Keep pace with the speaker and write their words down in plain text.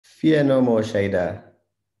Fear no more, Shaida.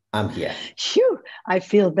 I'm here. Phew, I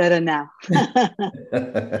feel better now.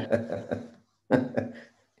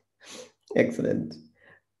 Excellent.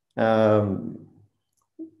 Yeah,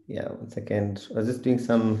 1 second. I was just doing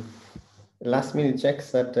some last minute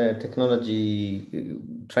checks that technology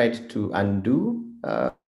tried to undo.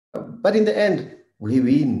 But in the end, we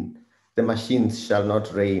win. The machines shall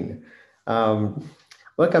not reign.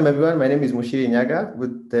 Welcome, everyone. My name is Muchiri Nyaggah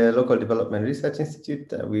with the Local Development Research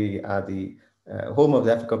Institute. We are the home of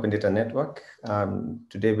the Africa Open Data Network.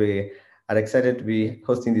 Today, we are excited to be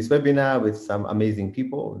hosting this webinar with some amazing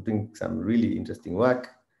people doing some really interesting work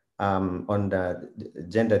on the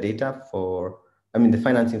gender data the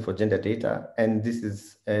financing for gender data. And this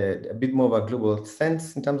is a bit more of a global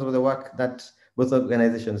sense in terms of the work that both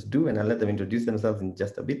organizations do, and I'll let them introduce themselves in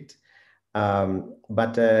just a bit.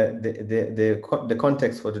 But the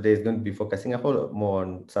context for today is going to be focusing a whole lot more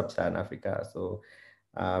on Sub-Saharan Africa. So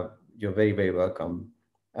you're very, very welcome.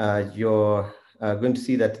 You're going to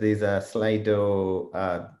see that there's a Slido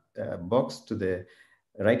box to the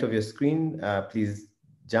right of your screen. Please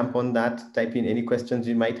jump on that, type in any questions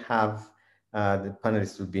you might have. The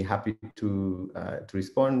panelists will be happy to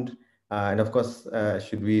respond. And of course,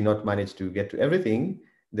 should we not manage to get to everything,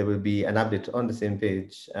 there will be an update on the same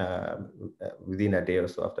page within a day or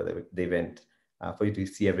so after the event for you to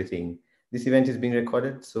see everything. This event is being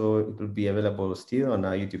recorded, so it will be available still on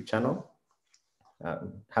our YouTube channel.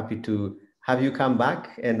 Happy to have you come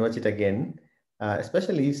back and watch it again,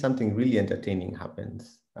 especially if something really entertaining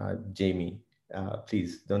happens. Jamie,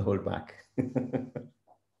 please don't hold back.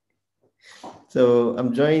 So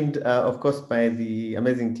I'm joined, of course, by the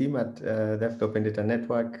amazing team at the Africa Open Data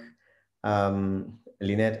Network.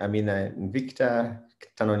 Lynette, Amina, and Victor,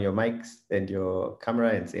 turn on your mics and your camera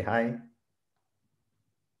and say hi.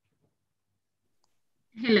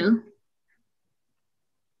 Hello.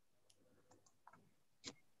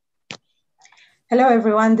 Hello,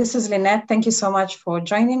 everyone. This is Lynette. Thank you so much for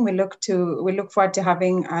joining. We look forward to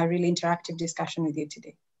having a really interactive discussion with you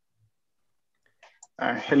today.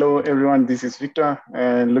 Hello, everyone. This is Victor,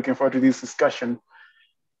 and looking forward to this discussion.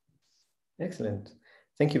 Excellent.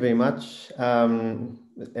 Thank you very much. They're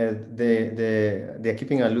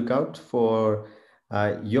keeping a lookout for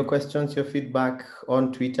your questions, your feedback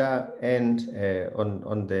on Twitter and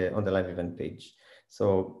on the live event page.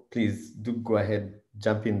 So please do go ahead,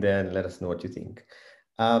 jump in there and let us know what you think.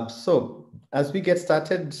 So as we get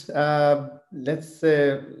started, let's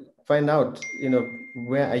find out,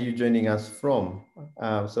 where are you joining us from?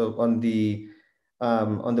 So on the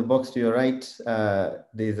box to your right,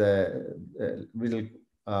 there's a little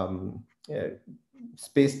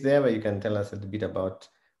space there where you can tell us a little bit about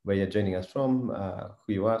where you're joining us from,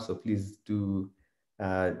 who you are. So please do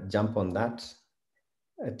jump on that.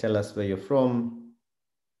 Tell us where you're from.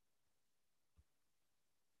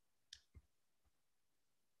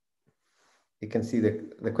 You can see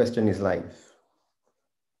the question is live.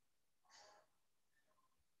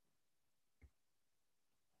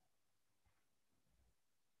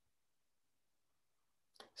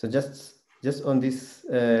 So just on this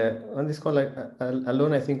call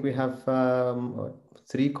alone, I think we have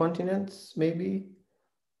 3 continents, maybe.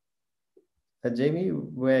 Jamie,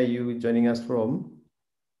 where are you joining us from?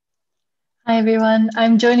 Hi, everyone.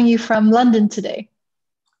 I'm joining you from London today.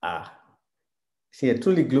 See, a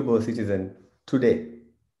truly global citizen today.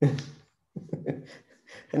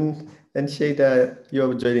 and Shaida,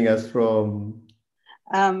 you're joining us from?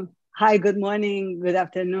 Hi, good morning, good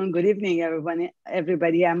afternoon, good evening,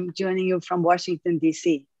 everybody. I'm joining you from Washington,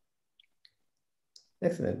 D.C.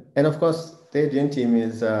 Excellent. And of course, the Asian team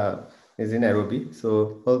is in Nairobi.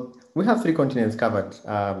 So we have 3 continents covered.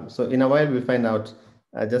 So in a while, we'll find out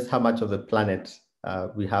just how much of the planet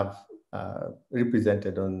we have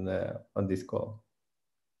represented on this call.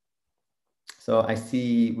 So I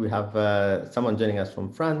see we have someone joining us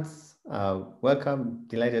from France. Welcome,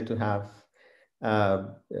 delighted to have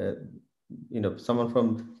someone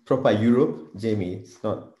from proper Europe. Jamie,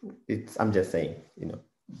 I'm just saying,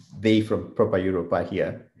 they from proper Europe are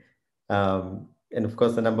here. And of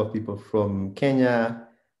course, a number of people from Kenya.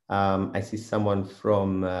 I see someone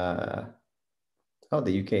from the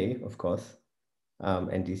UK, of course,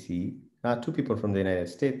 and DC. 2 people from the United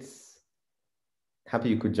States. Happy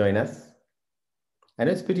you could join us. I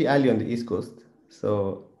know it's pretty early on the East Coast,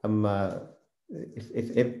 so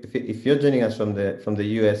if you're joining us from the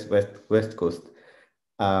US West Coast,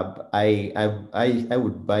 I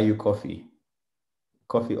would buy you coffee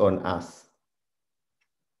on us.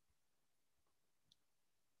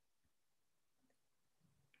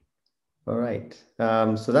 All right,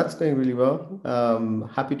 so that's going really well.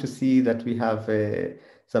 Happy to see that we have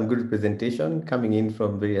some good representation coming in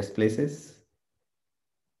from various places.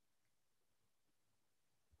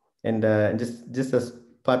 And just as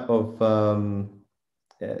part of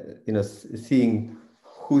seeing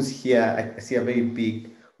who's here, I see a very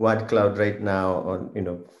big word cloud right now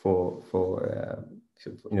on for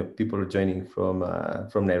people joining from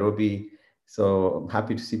Nairobi. So I'm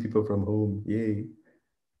happy to see people from home. Yay!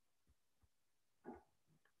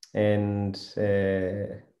 And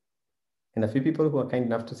a few people who are kind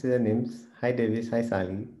enough to say their names. Hi, Davis. Hi,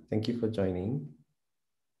 Sally. Thank you for joining.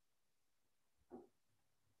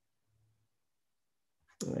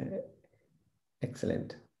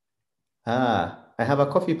 Excellent. I have a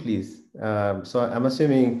coffee, please. So I'm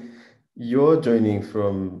assuming you're joining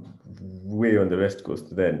from way on the West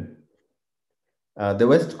Coast then. The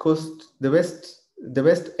West Coast, the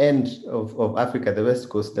west end of Africa, the West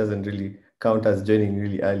Coast doesn't really count as joining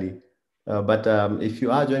really early. But if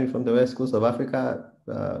you are joining from the West Coast of Africa,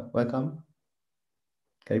 welcome.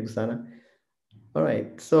 Karibu sana. All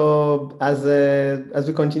right, so as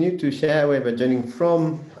we continue to share where we're joining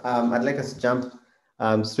from, I'd like us to jump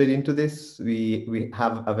straight into this. We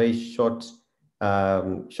have a very short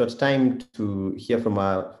time to hear from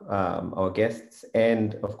our guests,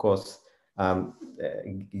 and of course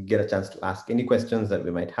get a chance to ask any questions that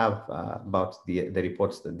we might have about the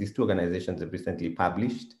reports that these two organizations have recently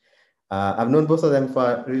published. I've known both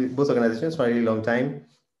organizations for a really long time.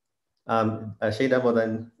 Shaida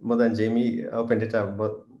more than Jamie, Open Data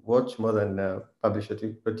Watch more than publish what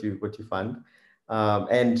you fund,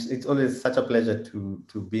 and it's always such a pleasure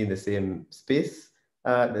to be in the same space.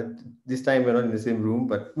 This time we're not in the same room,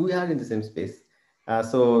 but we are in the same space.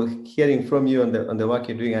 So hearing from you on the work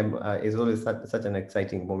you're doing is always such an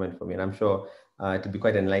exciting moment for me, and I'm sure it will be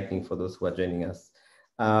quite enlightening for those who are joining us.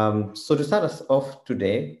 So to start us off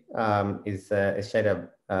today is Shaida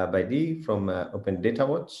Badiee from Open Data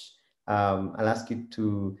Watch. I'll ask you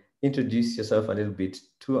to introduce yourself a little bit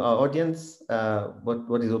to our audience.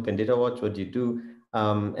 What is Open Data Watch? What do you do?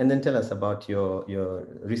 And then tell us about your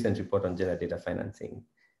recent report on gender data financing.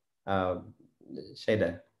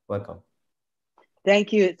 Shaida, welcome.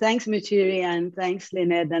 Thank you. Thanks, Muchiri, and thanks,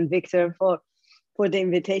 Lynette and Victor, for the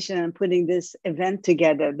invitation and putting this event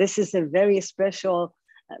together. This is a very special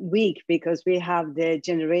week because we have the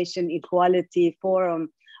Generation Equality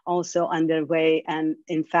Forum also underway. And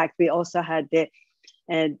in fact, we also had the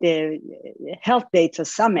Health Data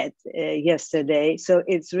Summit yesterday. So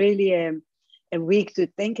it's really a week to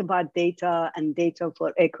think about data and data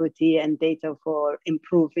for equity and data for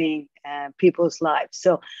improving people's lives.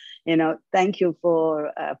 So, thank you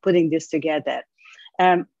for putting this together.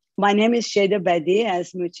 My name is Shaida Badiee,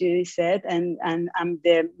 as Muchiri said, and I'm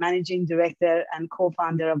the managing director and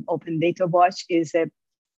co-founder of Open Data Watch.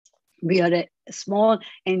 We are a small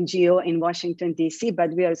NGO in Washington, D.C.,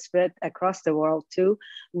 but we are spread across the world too,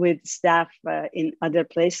 with staff in other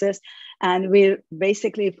places. And we're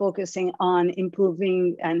basically focusing on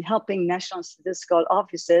improving and helping national statistical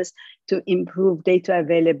offices to improve data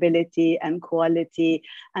availability and quality,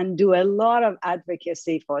 and do a lot of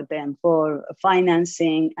advocacy for them, for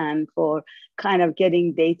financing and for kind of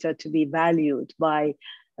getting data to be valued by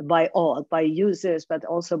all, by users, but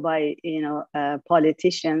also by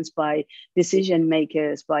politicians, by decision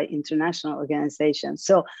makers, by international organizations.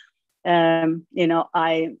 So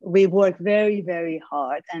we work very, very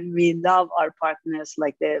hard, and we love our partners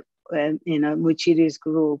like the Muchiri's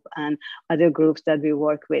group and other groups that we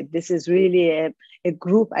work with. This is really a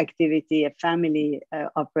group activity, a family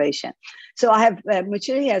operation. So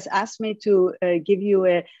Muchiri has asked me to give you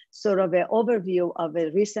a sort of an overview of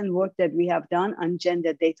a recent work that we have done on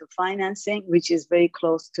gender data financing, which is very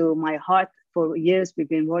close to my heart. For years, we've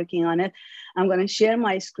been working on it. I'm going to share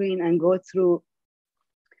my screen and go through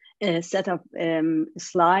a set of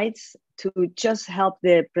slides to just help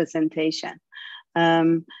the presentation.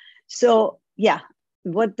 So yeah,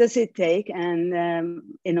 what does it take? And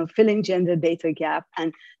filling gender data gap.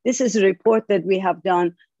 And this is a report that we have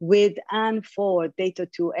done with and for Data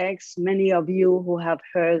 2X. Many of you who have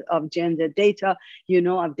heard of gender data,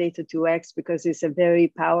 of Data 2X because it's a very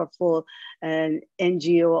powerful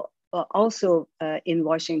NGO also in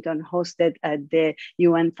Washington, hosted at the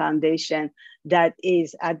UN Foundation, that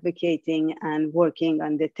is advocating and working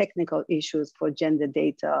on the technical issues for gender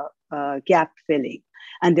data gap filling.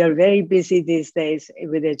 And they're very busy these days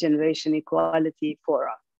with the Generation Equality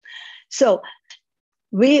Forum. So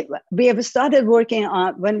we have started working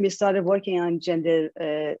on, when we started working on gender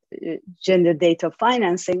data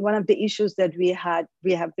financing, one of the issues that we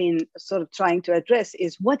have been sort of trying to address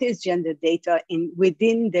is what is gender data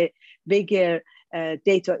within the bigger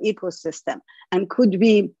data ecosystem, and could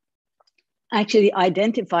we actually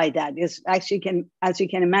identify that. Is actually as you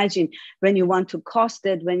can imagine, when you want to cost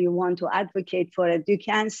it, when you want to advocate for it, you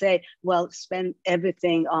can't say, well, spend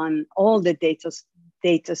everything on all the data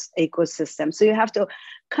ecosystem. So you have to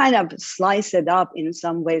kind of slice it up in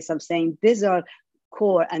some ways of saying these are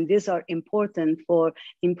core and these are important for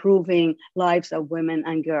improving lives of women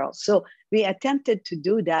and girls. So we attempted to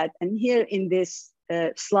do that. And here in this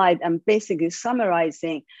slide, I'm basically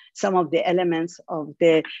summarizing some of the elements of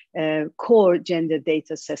the core gender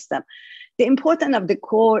data system. The importance of the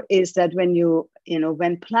core is that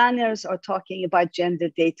when planners are talking about gender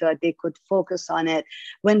data, they could focus on it.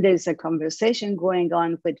 When there's a conversation going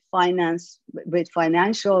on with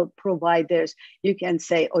financial providers, you can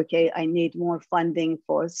say, okay, I need more funding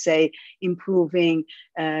for, say, improving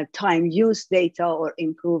time use data or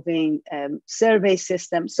improving survey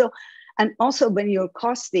systems. So, and also when you're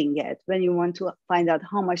costing it, when you want to find out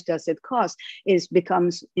how much does it cost, it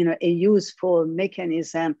becomes a useful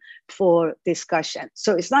mechanism for discussion.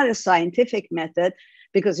 So it's not a scientific method,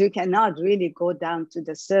 because you cannot really go down to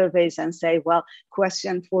the surveys and say, well,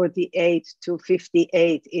 question 48 to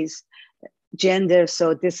 58 is gender,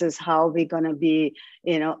 so this is how we're going to be,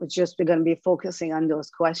 we're going to be focusing on those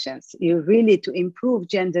questions. You really, to improve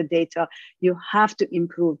gender data, you have to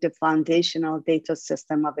improve the foundational data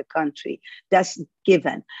system of a country. That's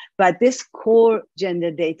given. But this core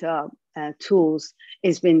gender data tools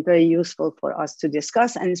has been very useful for us to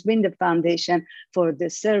discuss, and it's been the foundation for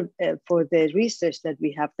the research that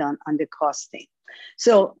we have done on the costing.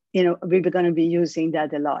 So, we're going to be using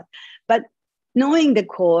that a lot. But knowing the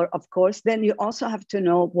core, of course, then you also have to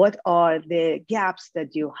know what are the gaps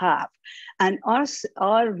that you have. And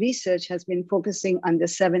our research has been focusing on the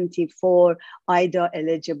 74 IDA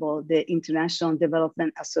eligible, the International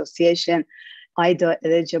Development Association IDA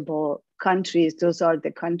eligible countries. Those are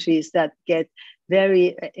the countries that get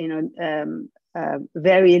very,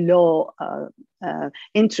 very low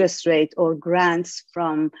interest rate or grants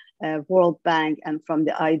from World Bank and from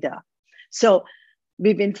the IDA. So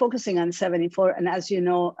we've been focusing on 74, and as you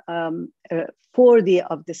know, 40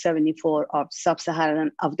 of the 74 of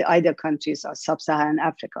the IDA countries are Sub-Saharan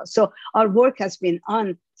Africa. So our work has been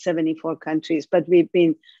on 74 countries, but we've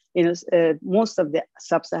been, most of the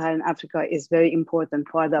Sub-Saharan Africa is very important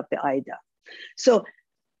part of the IDA. So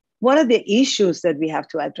what are the issues that we have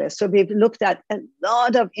to address? So we've looked at a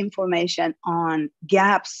lot of information on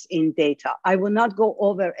gaps in data. I will not go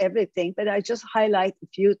over everything, but I just highlight a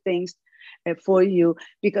few things for you,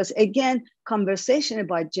 because again, conversation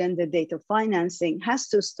about gender data financing has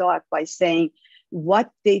to start by saying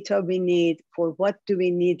what data we need, for what do we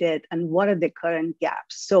need it, and what are the current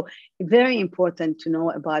gaps. So very important to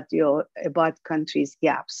know about countries'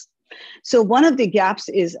 gaps. So one of the gaps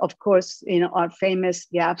is, of course, our famous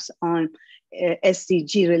gaps on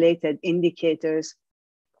SDG related indicators,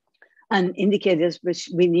 and indicators which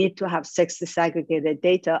we need to have sex disaggregated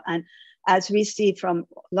data. And as we see from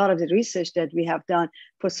a lot of the research that we have done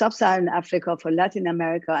for Sub-Saharan Africa, for Latin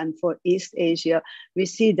America, and for East Asia, we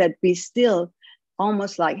see that we still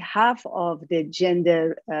almost like half of the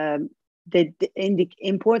gender,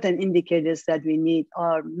 important indicators that we need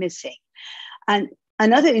are missing. And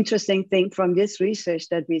another interesting thing from this research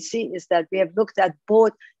that we see is that we have looked at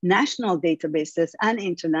both national databases and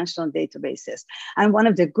international databases. And one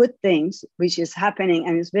of the good things which is happening,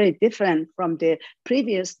 and is very different from the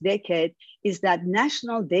previous decade, is that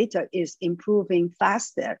national data is improving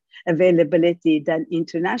faster availability than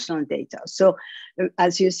international data. So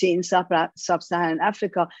as you see in Sub-Saharan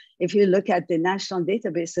Africa, if you look at the national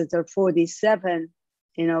databases, there are 47%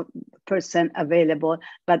 available,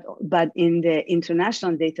 but in the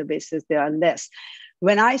international databases, there are less.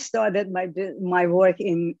 When I started my work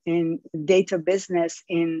in data business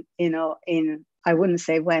in I wouldn't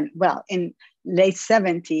say when, well, in late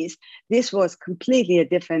 70s, this was completely a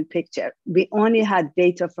different picture. We only had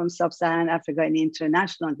data from Sub-Saharan Africa in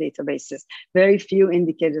international databases, very few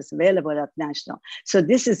indicators available at national. So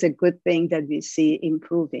this is a good thing that we see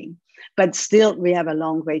improving, but still we have a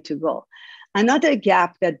long way to go. Another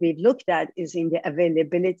gap that we've looked at is in the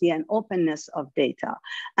availability and openness of data.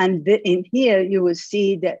 And in here, you will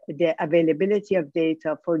see the availability of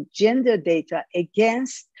data for gender data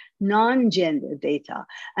against non-gender data.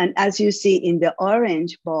 And as you see in the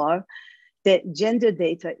orange bar, the gender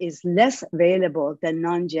data is less available than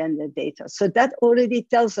non-gender data. So that already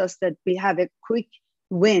tells us that we have a quick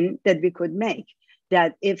win that we could make.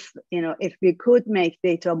 That if we could make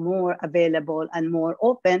data more available and more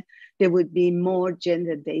open, there would be more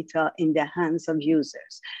gender data in the hands of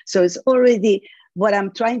users. So it's already what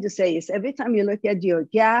I'm trying to say is every time you look at your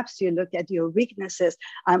gaps, you look at your weaknesses,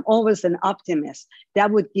 I'm always an optimist.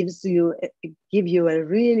 That would give you a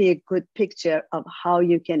really good picture of how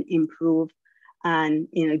you can improve and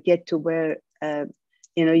get to where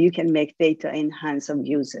you can make data in hands of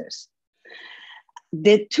users.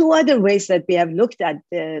 The two other ways that we have looked at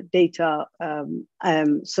the data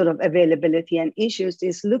sort of availability and issues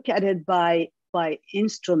is look at it by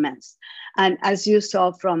instruments. And as you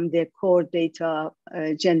saw from the core data,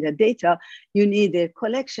 gender data, you need a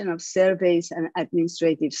collection of surveys and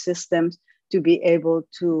administrative systems to be able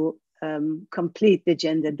to complete the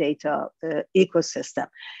gender data ecosystem.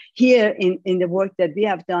 Here in the work that we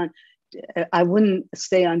have done, I wouldn't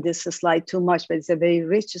stay on this slide too much, but it's a very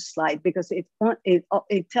rich slide because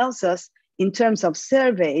it tells us in terms of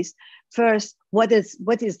surveys, first, what is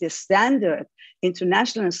the standard,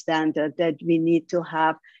 international standard that we need to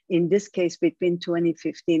have, in this case, between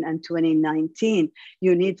 2015 and 2019.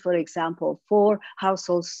 You need, for example, 4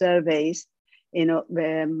 household surveys,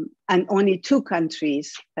 and only 2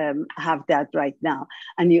 countries have that right now.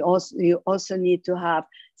 And you also need to have,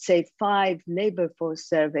 say, 5 labor force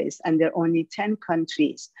surveys, and there are only 10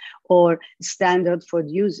 countries. Or standard for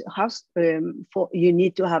use you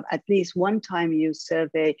need to have at least 1 time use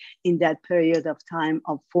survey in that period of time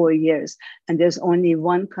of 4 years, and there's only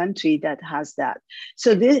 1 country that has that.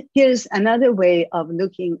 So here's another way of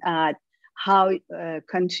looking at how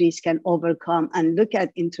countries can overcome and look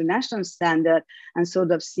at international standard and sort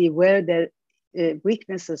of see where their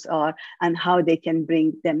weaknesses are and how they can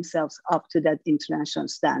bring themselves up to that international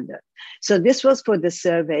standard. So this was for the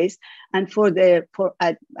surveys, and for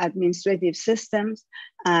administrative systems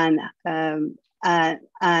and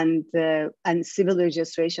civil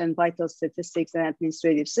registration, vital statistics, and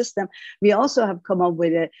administrative system. We also have come up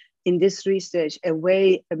with in this research a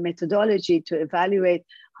methodology to evaluate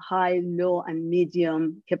high, low, and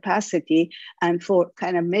medium capacity, and for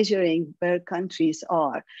kind of measuring where countries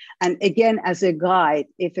are. And again, as a guide,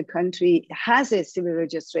 if a country has a civil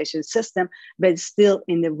registration system, but still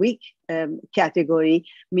in the weak category,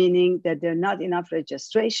 meaning that there are not enough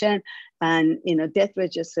registration and death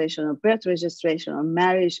registration or birth registration or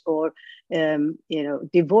marriage or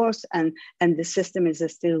divorce, and the system is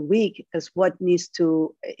still weak, is what needs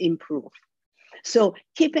to improve. So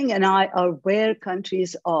keeping an eye on where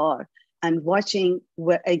countries are and watching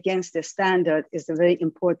against the standard is a very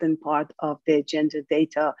important part of the gender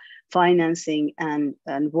data financing and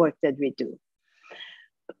work that we do.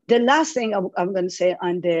 The last thing I'm going to say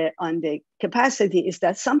on the capacity is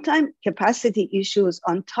that sometimes capacity issues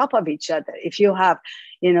on top of each other. If you have,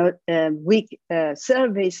 a weak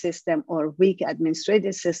survey system or weak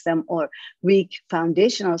administrative system or weak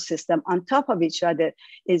foundational system on top of each other,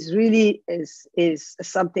 is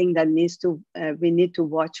something that we need to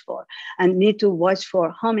watch for, and need to watch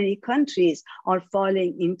for how many countries are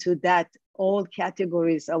falling into that all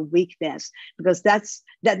categories of weakness, because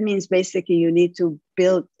that means basically you need to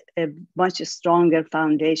build a much stronger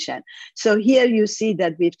foundation. So here you see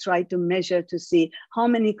that we've tried to measure to see how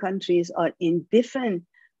many countries are in different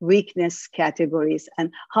weakness categories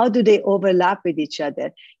and how do they overlap with each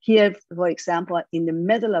other. Here, for example, in the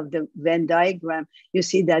middle of the Venn diagram, you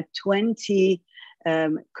see that 20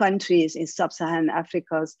 countries in Sub-Saharan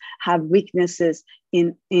Africa have weaknesses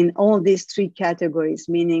in all these 3 categories,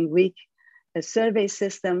 meaning weak survey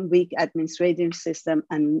system, weak administrative system,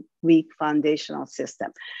 and weak foundational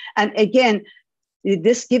system. And again,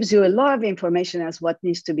 this gives you a lot of information as what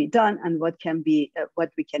needs to be done and what we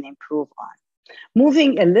can improve on.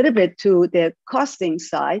 Moving a little bit to the costing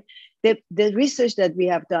side, the research that we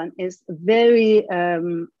have done is very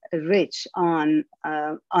rich on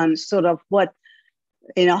sort of what,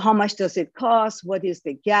 how much does it cost? What is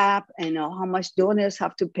the gap? How much donors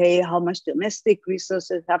have to pay? How much domestic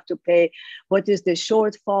resources have to pay? What is the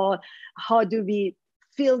shortfall? How do we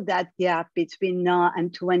fill that gap between now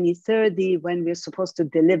and 2030 when we're supposed to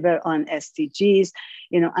deliver on SDGs,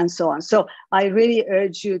 and so on. So I really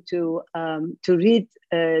urge you to read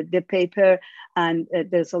the paper, and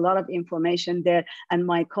there's a lot of information there. And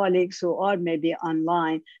my colleagues who are maybe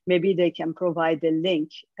online, maybe they can provide a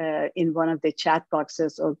link in one of the chat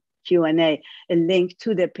boxes or Q&A, a link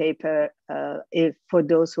to the paper for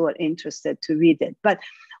those who are interested to read it. But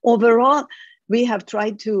overall, we have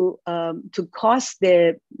tried to cost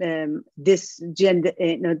this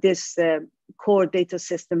core data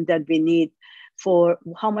system that we need for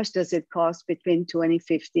how much does it cost between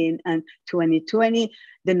 2015 and 2020.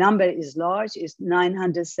 The number is large, it's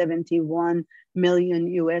 $971 million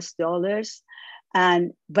US.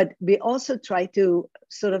 But we also try to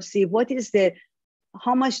sort of see what is the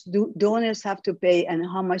how much do donors have to pay and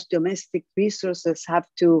how much domestic resources have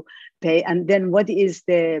to pay, and then what is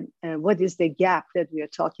the gap that we are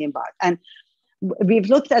talking about. And we've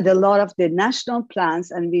looked at a lot of the national plans,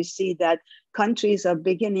 and we see that countries are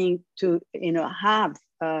beginning to have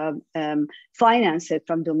finance it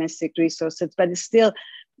from domestic resources, but it's still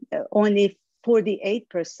only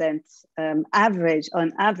 48% average.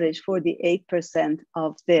 On average, 48%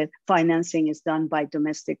 of the financing is done by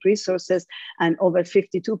domestic resources, and over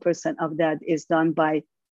 52% of that is done by,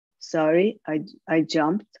 sorry, I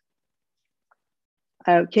jumped.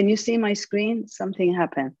 Can you see my screen? Something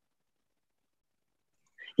happened.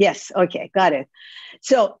 Yes, okay, got it.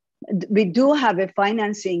 So we do have a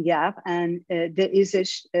financing gap, and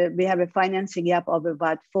we have a financing gap of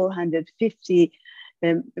about $450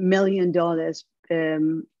 million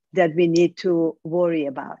that we need to worry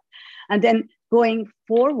about. And then going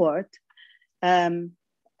forward, and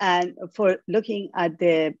for looking at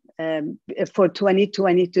the for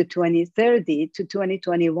 2020 to 2030 to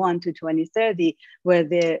 2021 to 2030, where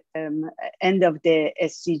the end of the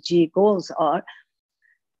SDG goals are,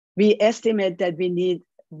 we estimate that we need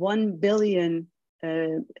 $1 billion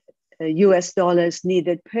US dollars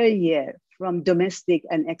needed per year from domestic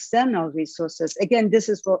and external resources. Again, this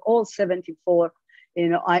is for all 74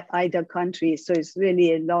 IDA countries, so it's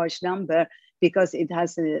really a large number because it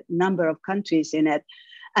has a number of countries in it.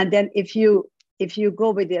 And then if you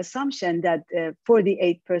go with the assumption that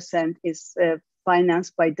 48% is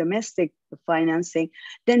financed by domestic financing,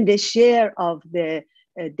 then the share of the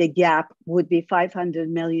gap would be $500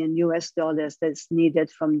 million US dollars that's needed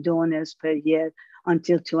from donors per year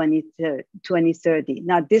until 2030.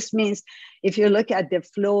 Now, this means if you look at the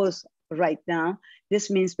flows right now,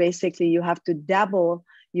 this means basically you have to double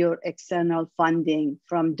your external funding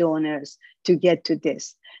from donors to get to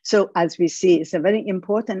this. So as we see, it's a very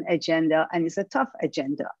important agenda and it's a tough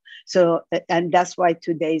agenda. So, and that's why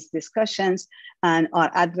today's discussions and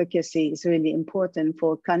our advocacy is really important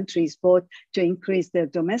for countries both to increase their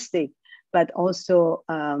domestic, but also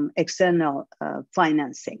external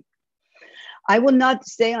financing. I will not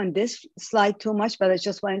stay on this slide too much, but I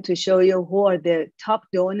just wanted to show you who are the top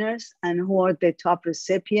donors and who are the top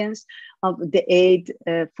recipients of the aid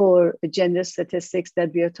for gender statistics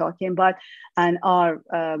that we are talking about. And our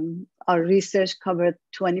research covered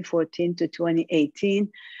 2014 to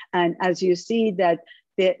 2018. And as you see that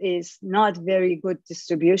there is not very good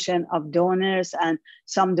distribution of donors, and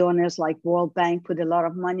some donors like World Bank put a lot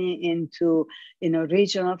of money into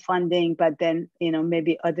regional funding, but then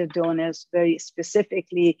maybe other donors very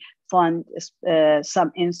specifically fund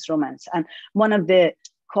some instruments. And one of the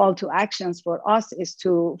call to actions for us is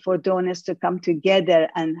for donors to come together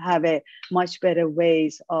and have a much better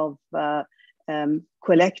ways of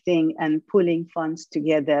collecting and pulling funds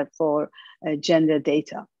together for gender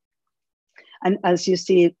data. And as you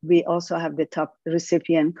see, we also have the top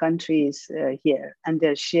recipient countries here and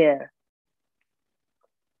their share.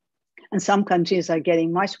 And some countries are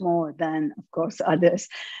getting much more than, of course, others,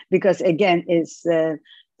 because again, it's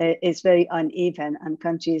very uneven, and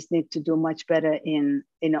countries need to do much better in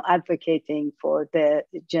advocating for the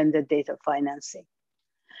gender data financing.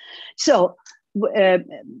 So where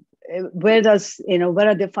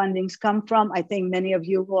are the fundings come from? I think many of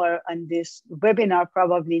you who are on this webinar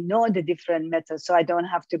probably know the different methods, so I don't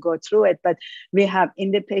have to go through it, but we have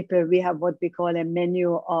in the paper, we have what we call a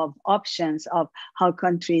menu of options of how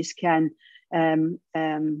countries can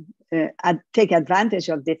take advantage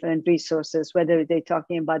of different resources, whether they're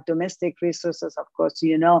talking about domestic resources, of course,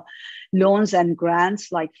 loans and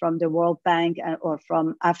grants like from the World Bank or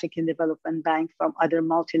from African Development Bank, from other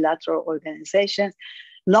multilateral organizations.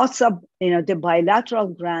 Lots of, the bilateral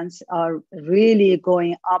grants are really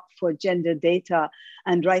going up for gender data.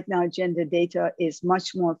 And right now, gender data is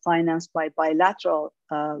much more financed by bilateral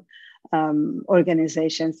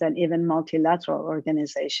organizations than even multilateral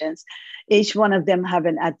organizations. Each one of them have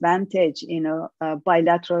an advantage.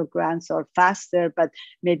 Bilateral grants are faster, but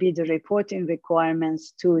maybe the reporting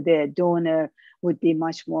requirements to the donor would be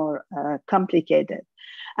much more complicated.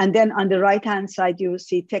 And then on the right-hand side, you will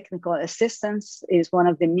see technical assistance is one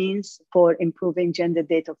of the means for improving gender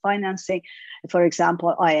data financing. For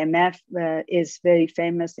example, IMF is very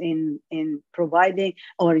famous in providing,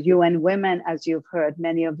 or UN Women, as you've heard,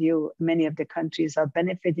 many of the countries are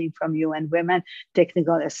benefiting from UN Women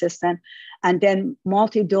technical assistance. And then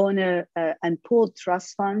multi-donor and pooled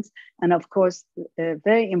trust funds. And of course,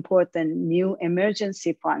 very important new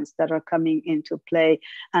emergency funds that are coming into play.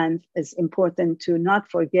 And it's important to not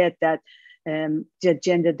forget that the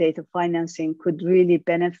gender data financing could really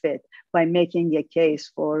benefit by making a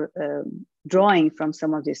case for drawing from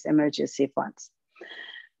some of these emergency funds.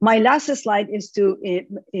 My last slide is to,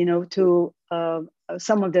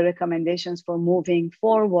 some of the recommendations for moving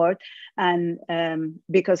forward. And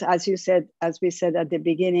because as we said at the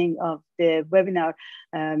beginning of the webinar,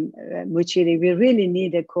 Muchiri, we really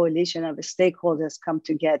need a coalition of stakeholders come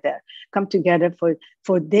together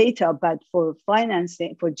for data, but for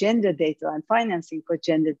financing, for gender data and financing for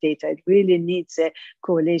gender data, it really needs a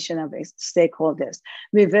coalition of stakeholders.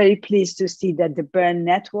 We're very pleased to see that the Burn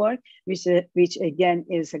Network, which again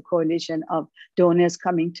is a coalition of donors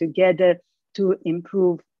coming together to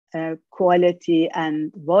improve quality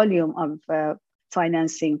and volume of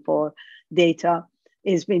financing for data,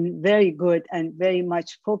 has been very good and very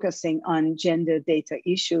much focusing on gender data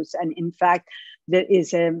issues. And in fact, there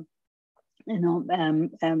is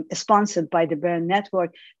sponsored by the Burn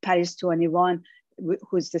Network, Paris 21,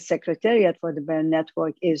 who's the secretariat for the Burn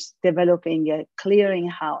Network, is developing a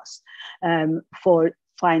clearinghouse for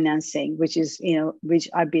financing, which is, which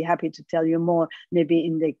I'd be happy to tell you more, maybe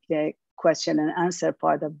in the question and answer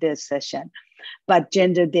part of this session. But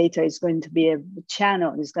gender data is going to be a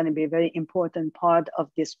channel, is going to be a very important part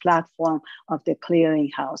of this platform of the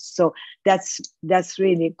clearinghouse. So that's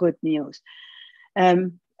really good news.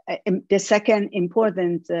 The second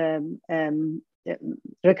important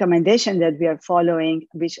recommendation that we are following,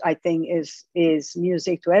 which I think is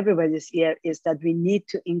music to everybody's ear, is that we need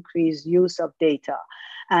to increase use of data.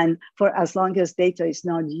 And for as long as data is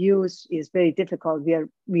not used, is very difficult.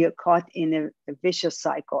 We are caught in a vicious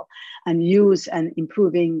cycle, and use and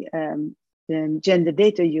improving gender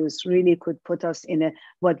data use really could put us in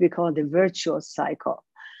what we call the virtuous cycle.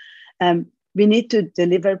 We need to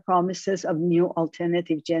deliver promises of new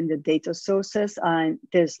alternative gender data sources. And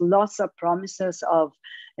there's lots of promises of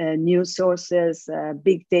new sources.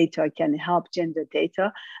 Big data can help gender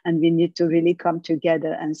data, and we need to really come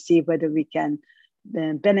together and see whether we can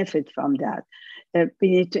benefit from that.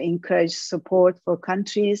 We need to encourage support for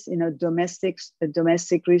countries. Domestic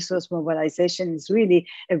resource mobilization is really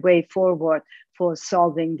a way forward for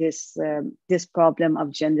solving this problem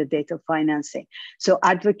of gender data financing. So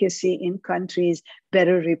advocacy in countries,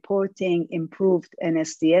 better reporting, improved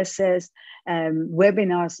NSDSs,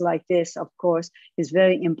 webinars like this, of course, is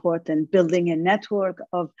very important. Building a network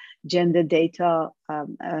of gender data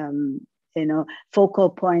focal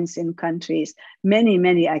points in countries,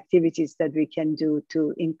 many activities that we can do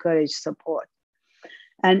to encourage support.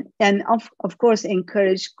 And of course,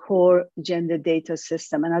 encourage core gender data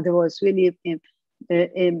system. In other words, really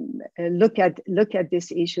look at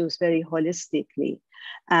these issues very holistically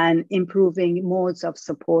and improving modes of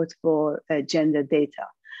support for gender data.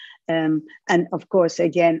 And of course,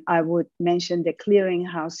 again, I would mention the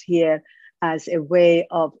clearinghouse here as a way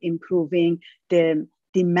of improving the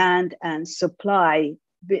demand and supply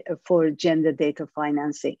for gender data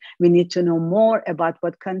financing. We need to know more about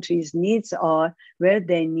what countries' needs are, where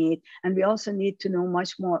they need, and we also need to know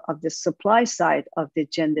much more of the supply side of the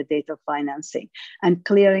gender data financing. And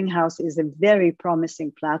Clearinghouse is a very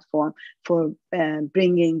promising platform for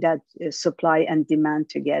bringing that supply and demand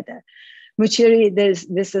together. Muchiri,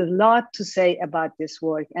 there's a lot to say about this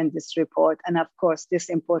work and this report, and of course, this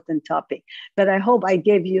important topic. But I hope I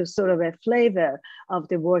gave you sort of a flavor of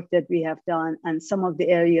the work that we have done and some of the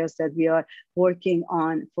areas that we are working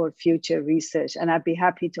on for future research. And I'd be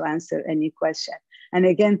happy to answer any question. And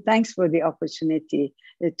again, thanks for the opportunity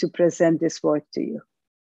to present this work to you.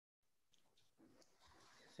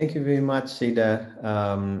 Thank you very much, Shaida.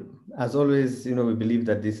 As always, we believe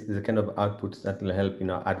that this is the kind of output that will help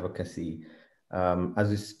advocacy. As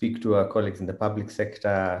we speak to our colleagues in the public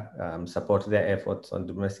sector, support their efforts on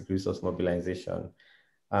domestic resource mobilization.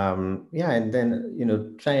 And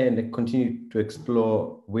then, try and continue to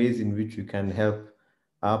explore ways in which we can help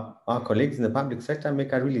our colleagues in the public sector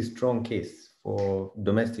make a really strong case for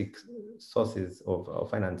domestic sources of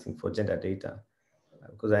financing for gender data.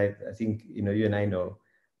 Because I think, you and I know,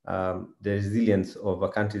 the resilience of a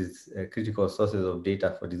country's critical sources of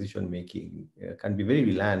data for decision making can be very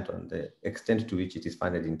reliant on the extent to which it is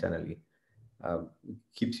funded internally. It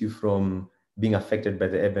keeps you from being affected by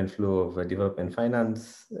the ebb and flow of development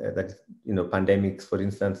finance. That pandemics, for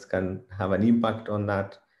instance, can have an impact on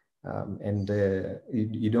that, and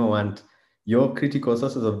you don't want your critical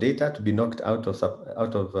sources of data to be knocked out of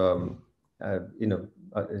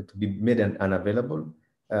to be made unavailable.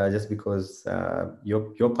 Just because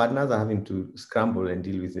your partners are having to scramble and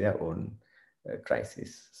deal with their own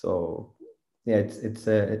crisis. So yeah, it's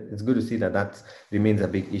good to see that remains a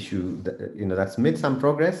big issue. That's made some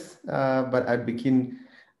progress, but I'd be keen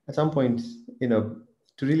at some point,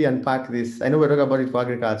 to really unpack this. I know we're talking about it for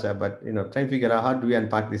agriculture, but trying to figure out how do we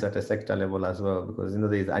unpack this at a sector level as well, because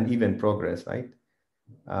there is uneven progress, right?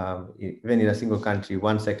 Even in a single country,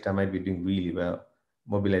 one sector might be doing really well,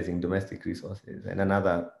 mobilizing domestic resources, and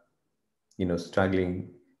another, struggling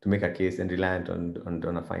to make a case and reliant on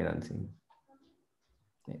donor financing.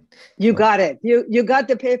 Yeah. You got it. You got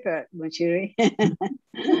the paper, Muchiri.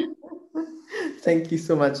 Thank you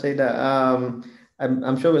so much, Shaida.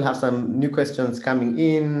 I'm sure we'll have some new questions coming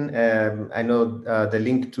in. I know the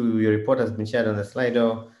link to your report has been shared on the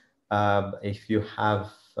Slido. If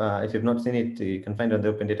you've not seen it, you can find it on the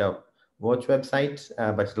Open Data Watch website,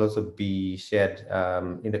 but it'll also be shared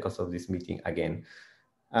in the course of this meeting again.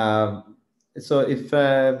 So if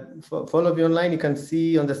for all of you online, you can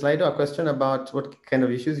see on the Slido a question about what kind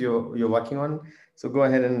of issues you're working on. So go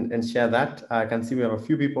ahead and share that. I can see we have a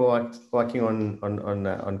few people working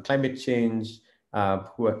on climate change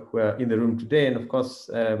who are in the room today, and of course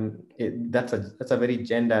that's a very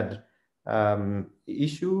gendered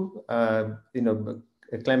issue.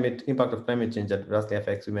 Impact of climate change adversely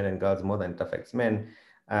affects women and girls more than it affects men,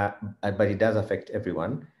 but it does affect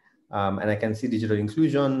everyone. And I can see digital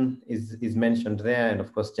inclusion is mentioned there, and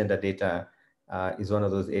of course gender data is one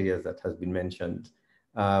of those areas that has been mentioned.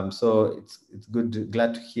 So it's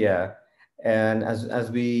glad to hear. And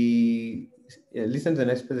as we listen to the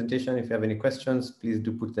next presentation, if you have any questions, please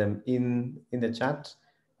do put them in the chat.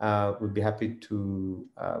 We'll be happy to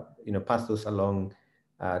pass those along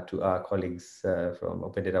to our colleagues from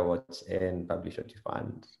Open Data Watch and Publish What You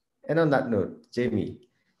Fund. And on that note, Jamie,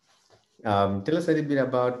 tell us a little bit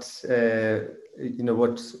about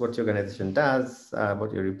what your organization does,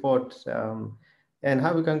 what your report, and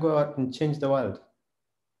how we can go out and change the world.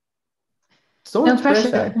 So much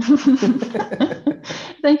pressure.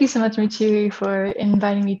 Thank you so much, Muchiri, for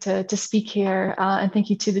inviting me to speak here. And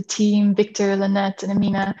thank you to the team, Victor, Lynette, and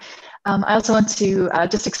Amina. I also want to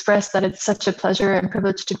just express that it's such a pleasure and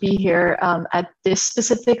privilege to be here at this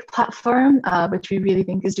specific platform, which we really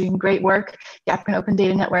think is doing great work, the African Open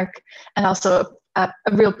Data Network, and also a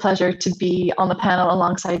real pleasure to be on the panel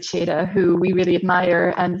alongside Shaida, who we really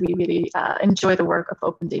admire, and we really enjoy the work of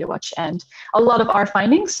Open Data Watch. And a lot of our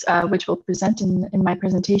findings, which we'll present in my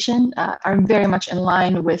presentation, are very much in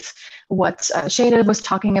line with what Shaida was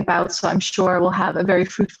talking about. So I'm sure we'll have a very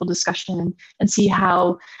fruitful discussion and see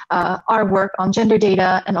how our work on gender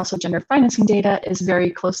data and also gender financing data is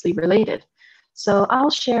very closely related. So I'll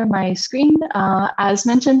share my screen. As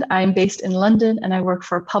mentioned, I'm based in London and I work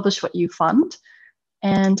for Publish What You Fund.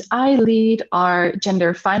 And I lead our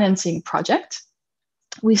gender financing project.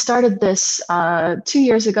 We started this 2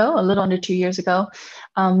 years ago, a little under 2 years ago,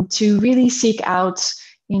 to really seek out,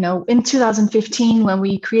 in 2015, when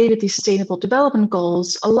we created these Sustainable Development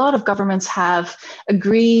Goals, a lot of governments have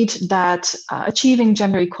agreed that achieving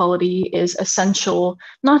gender equality is essential,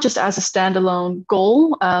 not just as a standalone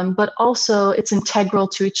goal, but also it's integral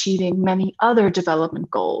to achieving many other development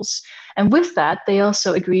goals. And with that, they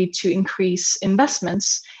also agreed to increase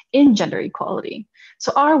investments in gender equality.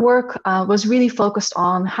 So our work was really focused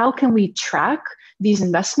on how can we track these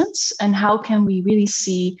investments and how can we really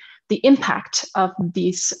see the impact of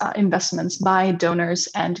these investments by donors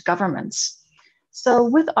and governments. So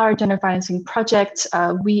with our gender financing project,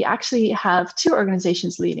 we actually have 2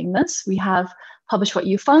 organizations leading this. We have Publish What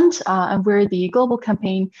You Fund, and we're the global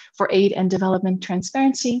campaign for aid and development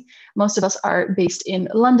transparency. Most of us are based in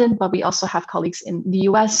London, but we also have colleagues in the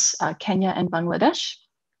US, Kenya, and Bangladesh.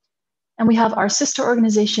 And we have our sister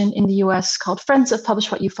organization in the US called Friends of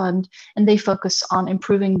Publish What You Fund, and they focus on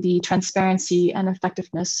improving the transparency and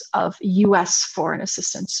effectiveness of US foreign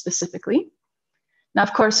assistance specifically. Now,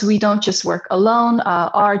 of course, we don't just work alone.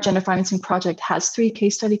 Our gender financing project has 3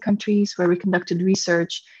 case study countries where we conducted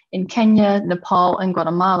research in Kenya, Nepal, and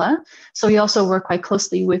Guatemala. So we also work quite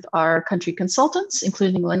closely with our country consultants,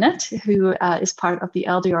 including Lynette, who is part of the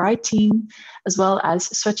LDRI team, as well as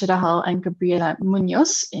Swechadahal and Gabriela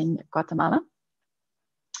Munoz in Guatemala.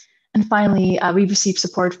 And finally, we received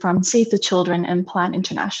support from Save the Children and Plan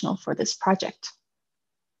International for this project.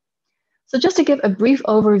 So just to give a brief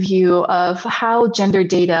overview of how gender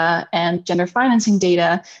data and gender financing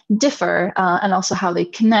data differ and also how they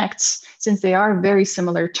connect, since they are very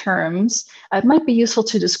similar terms, it might be useful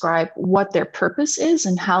to describe what their purpose is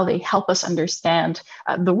and how they help us understand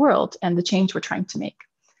the world and the change we're trying to make.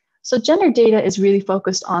 So gender data is really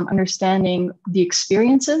focused on understanding the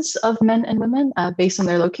experiences of men and women based on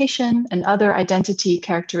their location and other identity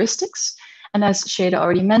characteristics. And as Shaida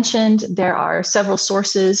already mentioned, there are several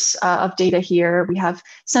sources of data here. We have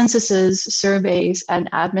censuses, surveys,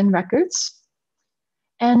 and admin records.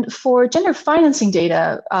 And for gender financing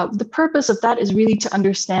data, the purpose of that is really to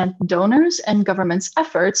understand donors and governments'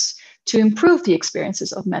 efforts to improve the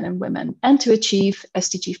experiences of men and women and to achieve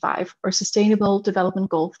SDG 5, or Sustainable Development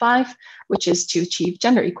Goal 5, which is to achieve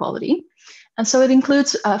gender equality. And so it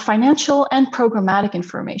includes financial and programmatic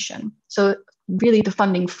information. So really the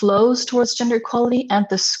funding flows towards gender equality and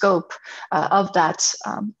the scope of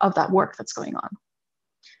that work that's going on.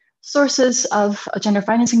 Sources of gender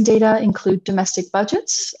financing data include domestic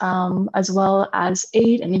budgets, as well as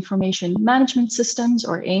aid and information management systems,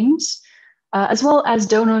 or AIMS, as well as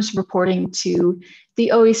donors reporting to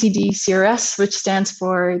the OECD CRS, which stands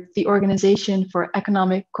for the Organization for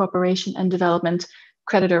Economic Cooperation and Development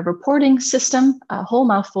Creditor Reporting System, a whole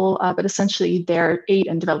mouthful, but essentially their aid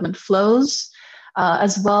and development flows,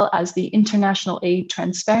 as well as the International Aid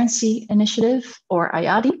Transparency Initiative, or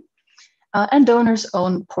IADI, and donors'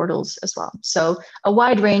 own portals as well. So a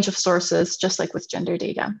wide range of sources, just like with gender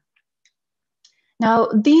data. Now,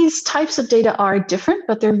 these types of data are different,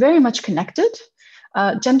 but they're very much connected.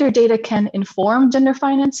 Gender data can inform gender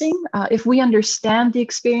financing. If we understand the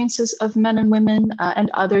experiences of men and women and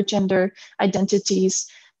other gender identities,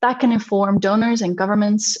 that can inform donors and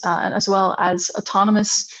governments, as well as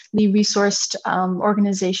autonomously resourced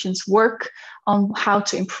organizations' work on how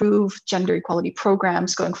to improve gender equality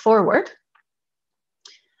programs going forward.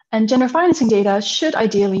 And gender financing data should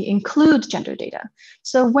ideally include gender data.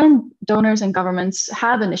 So when donors and governments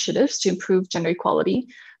have initiatives to improve gender equality,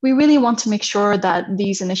 we really want to make sure that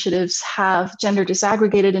these initiatives have gender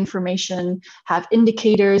disaggregated information, have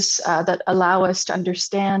indicators that allow us to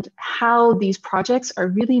understand how these projects are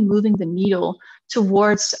really moving the needle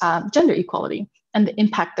towards gender equality and the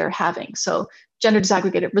impact they're having. So gender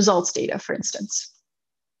disaggregated results data, for instance.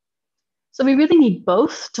 So we really need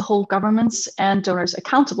both to hold governments and donors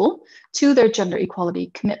accountable to their gender equality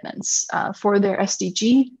commitments for their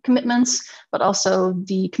SDG commitments, but also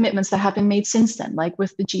the commitments that have been made since then, like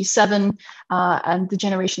with the G7 and the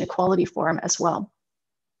Generation Equality Forum as well.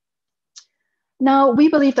 Now, we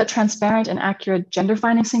believe that transparent and accurate gender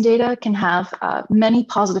financing data can have many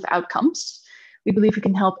positive outcomes. We believe it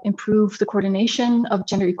can help improve the coordination of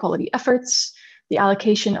gender equality efforts, the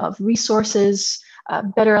allocation of resources,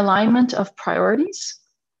 better alignment of priorities.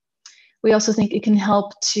 We also think it can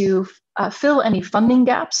help to fill any funding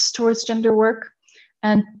gaps towards gender work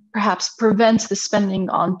and perhaps prevent the spending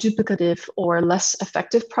on duplicative or less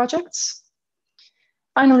effective projects.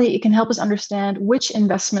 Finally, it can help us understand which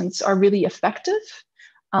investments are really effective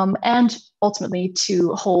and ultimately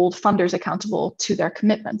to hold funders accountable to their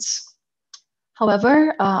commitments.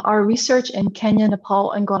 However, our research in Kenya,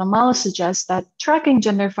 Nepal, and Guatemala suggests that tracking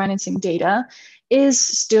gender financing data is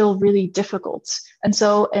still really difficult. And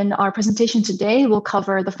so in our presentation today, we'll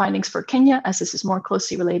cover the findings for Kenya, as this is more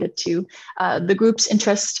closely related to the group's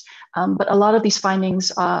interest. But a lot of these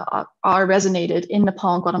findings are resonated in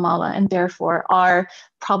Nepal and Guatemala, and therefore are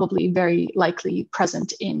probably very likely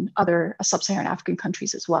present in other sub-Saharan African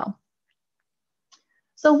countries as well.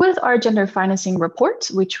 So with our gender financing report,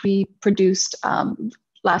 which we produced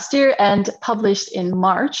last year and published in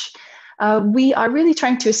March, we are really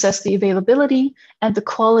trying to assess the availability and the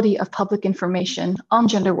quality of public information on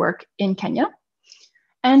gender work in Kenya.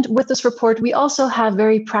 And with this report, we also have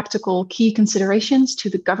very practical key considerations to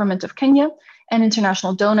the government of Kenya and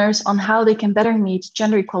international donors on how they can better meet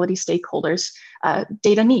gender equality stakeholders'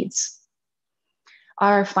 data needs.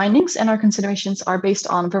 Our findings and our considerations are based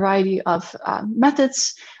on a variety of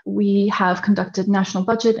methods. We have conducted national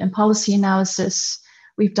budget and policy analysis.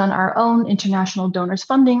 We've done our own international donors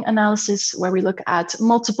funding analysis, where we look at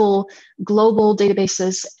multiple global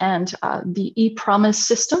databases and the ePromise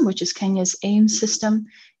system, which is Kenya's AIM system,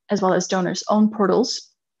 as well as donors' own portals.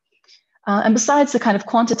 And besides the kind of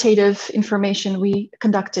quantitative information, we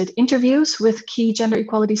conducted interviews with key gender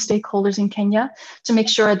equality stakeholders in Kenya to make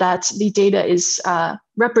sure that the data is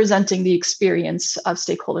representing the experience of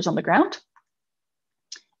stakeholders on the ground.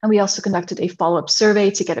 And we also conducted a follow-up survey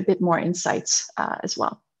to get a bit more insights as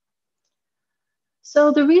well.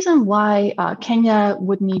 So the reason why Kenya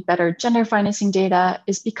would need better gender financing data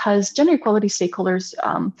is because gender equality stakeholders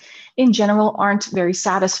in general aren't very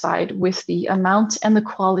satisfied with the amount and the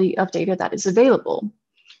quality of data that is available.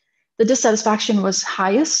 The dissatisfaction was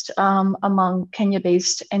highest among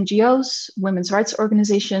Kenya-based NGOs, women's rights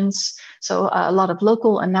organizations, so a lot of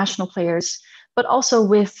local and national players, but also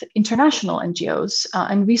with international NGOs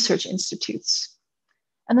and research institutes.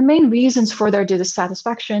 And the main reasons for their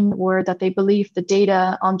dissatisfaction were that they believed the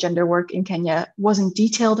data on gender work in Kenya wasn't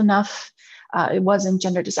detailed enough, it wasn't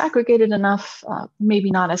gender disaggregated enough, maybe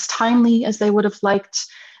not as timely as they would have liked,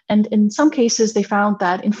 And in some cases, they found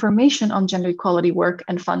that information on gender equality work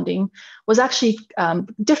and funding was actually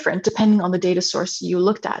different depending on the data source you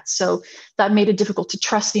looked at. So that made it difficult to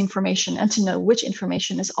trust the information and to know which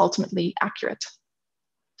information is ultimately accurate.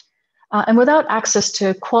 And without access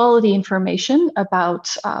to quality information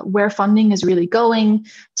about where funding is really going,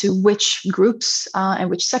 to which groups and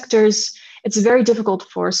which sectors, it's very difficult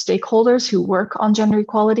for stakeholders who work on gender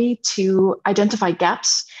equality to identify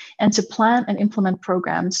gaps and to plan and implement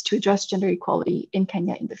programs to address gender equality in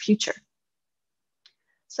Kenya in the future.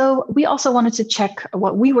 So we also wanted to check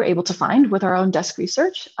what we were able to find with our own desk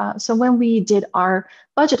research. So when we did our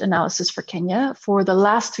budget analysis for Kenya for the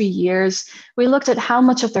last 3 years, we looked at how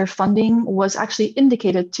much of their funding was actually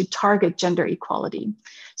indicated to target gender equality.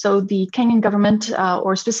 So the Kenyan government,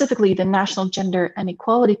 or specifically the National Gender and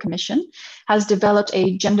Equality Commission, has developed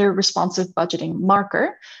a gender responsive budgeting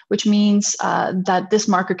marker, which means that this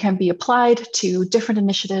marker can be applied to different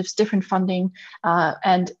initiatives, different funding,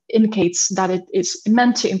 and indicates that it is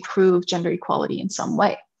meant to improve gender equality in some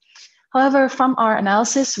way. However, from our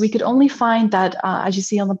analysis, we could only find that, as you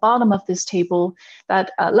see on the bottom of this table,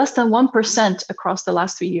 that less than 1% across the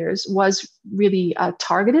last 3 years was really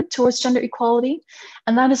targeted towards gender equality.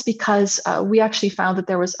 And that is because we actually found that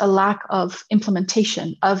there was a lack of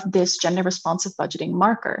implementation of this gender responsive budgeting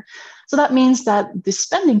marker. So that means that the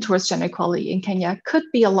spending towards gender equality in Kenya could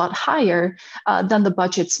be a lot higher than the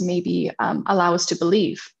budgets maybe allow us to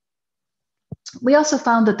believe. We also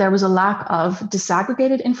found that there was a lack of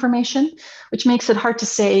disaggregated information, which makes it hard to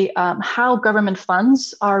say how government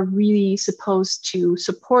funds are really supposed to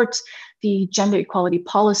support the gender equality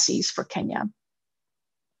policies for Kenya.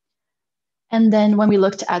 And then when we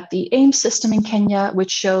looked at the AIM system in Kenya,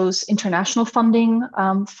 which shows international funding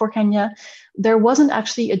for Kenya, there wasn't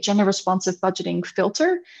actually a gender responsive budgeting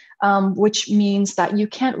filter, which means that you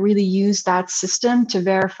can't really use that system to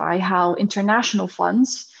verify how international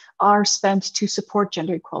funds are spent to support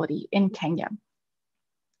gender equality in Kenya.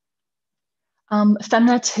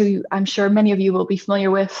 Femnet, who I'm sure many of you will be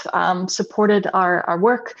familiar with, supported our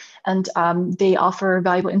work, and they offer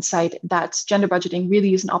valuable insight that gender budgeting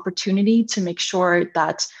really is an opportunity to make sure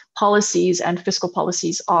that policies and fiscal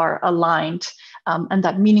policies are aligned, and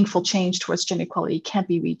that meaningful change towards gender equality can't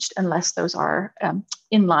be reached unless those are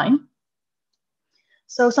in line.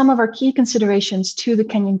 So some of our key considerations to the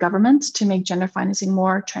Kenyan government to make gender financing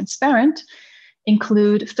more transparent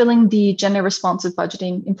include filling the gender responsive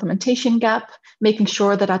budgeting implementation gap, making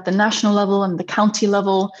sure that at the national level and the county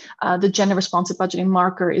level, the gender responsive budgeting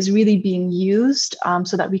marker is really being used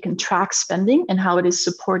so that we can track spending and how it is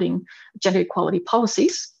supporting gender equality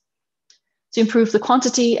policies. To improve the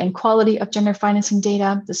quantity and quality of gender financing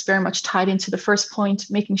data, this very much tied into the first point,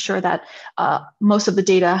 making sure that most of the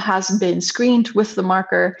data has been screened with the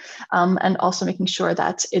marker, and also making sure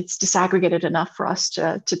that it's disaggregated enough for us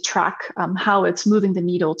to track how it's moving the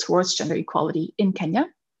needle towards gender equality in Kenya.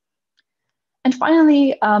 And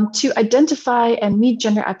finally, to identify and meet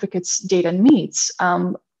gender advocates' data needs.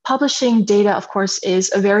 Publishing data, of course,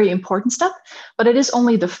 is a very important step, but it is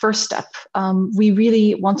only the first step. We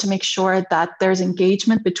really want to make sure that there's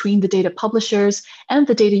engagement between the data publishers and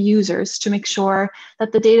the data users to make sure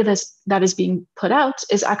that the data that is being put out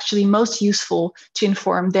is actually most useful to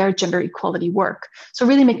inform their gender equality work. So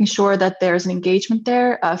really making sure that there's an engagement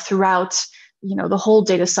there throughout, the whole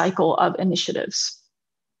data cycle of initiatives.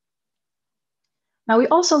 Now, we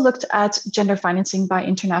also looked at gender financing by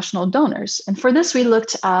international donors. And for this, we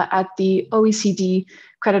looked at the OECD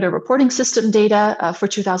creditor reporting system data for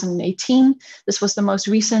 2018. This was the most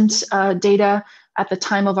recent data at the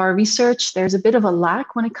time of our research. There's a bit of a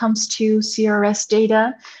lack when it comes to CRS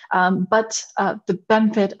data, but the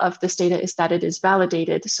benefit of this data is that it is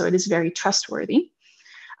validated, so it is very trustworthy.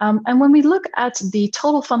 And when we look at the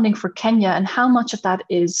total funding for Kenya and how much of that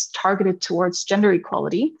is targeted towards gender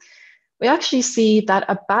equality, we actually see that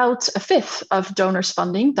about a fifth of donors'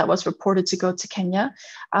 funding that was reported to go to Kenya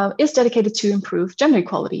is dedicated to improve gender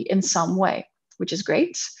equality in some way, which is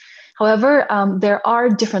great. However, there are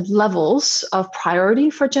different levels of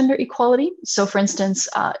priority for gender equality. So for instance,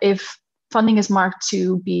 if funding is marked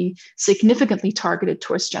to be significantly targeted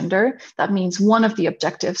towards gender, that means one of the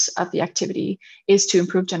objectives of the activity is to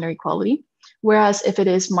improve gender equality. Whereas if it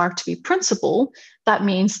is marked to be principal, that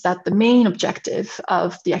means that the main objective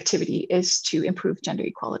of the activity is to improve gender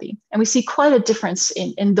equality. And we see quite a difference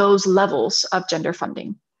in those levels of gender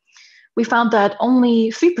funding. We found that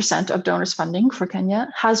only 3% of donors' funding for Kenya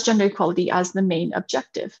has gender equality as the main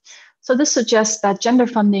objective. So this suggests that gender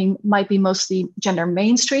funding might be mostly gender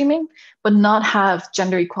mainstreaming, but not have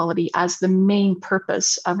gender equality as the main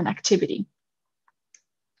purpose of an activity.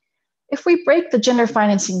 If we break the gender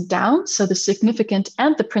financing down, so the significant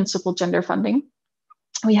and the principal gender funding,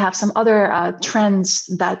 we have some other trends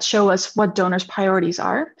that show us what donors' priorities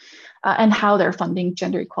are and how they're funding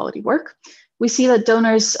gender equality work. We see that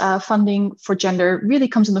donors' funding for gender really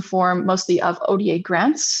comes in the form mostly of ODA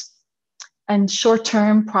grants and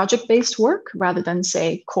short-term project-based work rather than,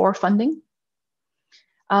 say, core funding.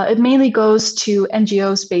 It mainly goes to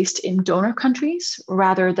NGOs based in donor countries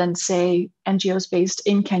rather than, say, NGOs based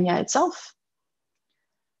in Kenya itself.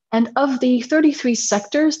 And of the 33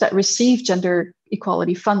 sectors that receive gender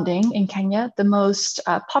equality funding in Kenya, the most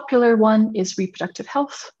popular one is reproductive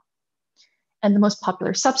health. And the most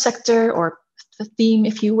popular subsector, or the theme,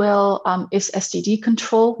 if you will, is STD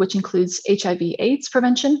control, which includes HIV/AIDS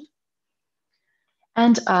prevention.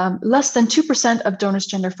 And less than 2% of donors'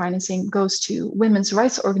 gender financing goes to women's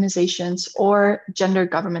rights organizations or gender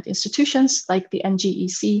government institutions like the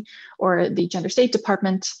NGEC or the Gender State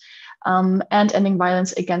Department, and ending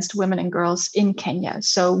violence against women and girls in Kenya.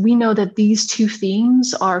 So we know that these two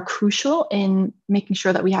themes are crucial in making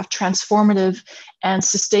sure that we have transformative and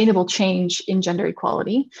sustainable change in gender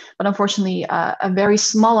equality. But unfortunately, a very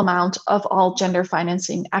small amount of all gender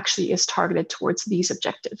financing actually is targeted towards these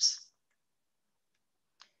objectives.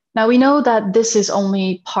 Now, we know that this is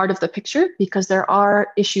only part of the picture because there are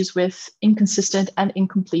issues with inconsistent and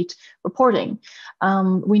incomplete reporting.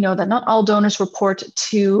 We know that not all donors report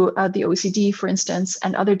to the OECD, for instance,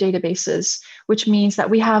 and other databases, which means that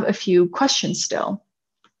we have a few questions still.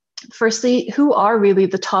 Firstly, who are really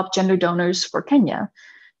the top gender donors for Kenya?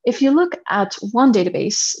 If you look at one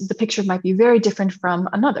database, the picture might be very different from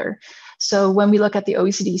another. So when we look at the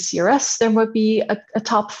OECD CRS, there would be a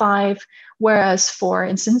top 5, whereas, for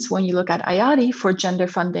instance, when you look at IADI for gender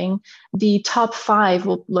funding, the top 5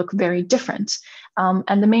 will look very different.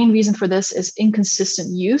 And the main reason for this is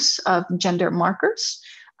inconsistent use of gender markers.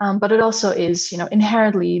 But it also is,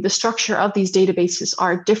 inherently the structure of these databases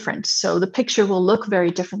are different. So the picture will look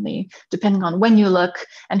very differently depending on when you look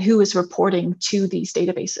and who is reporting to these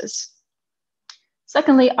databases.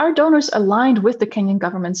 Secondly, are donors aligned with the Kenyan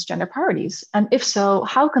government's gender priorities? And if so,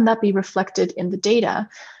 how can that be reflected in the data?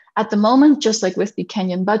 At the moment, just like with the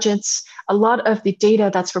Kenyan budgets, a lot of the data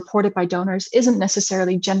that's reported by donors isn't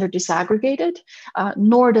necessarily gender disaggregated,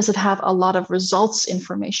 nor does it have a lot of results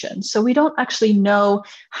information. So we don't actually know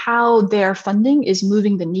how their funding is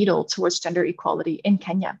moving the needle towards gender equality in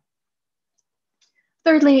Kenya.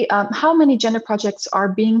 Thirdly, how many gender projects are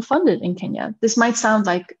being funded in Kenya? This might sound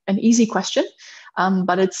like an easy question,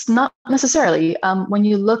 but it's not necessarily. When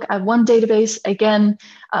you look at one database, again,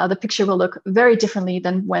 the picture will look very differently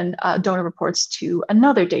than when a donor reports to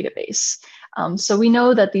another database. So we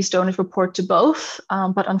know that these donors report to both,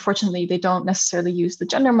 but unfortunately, they don't necessarily use the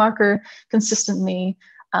gender marker consistently.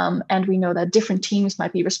 And we know that different teams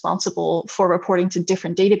might be responsible for reporting to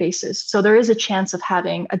different databases. So there is a chance of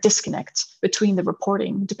having a disconnect between the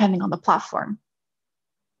reporting, depending on the platform.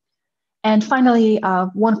 And finally,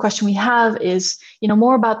 one question we have is,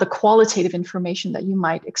 more about the qualitative information that you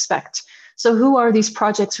might expect. So who are these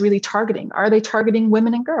projects really targeting? Are they targeting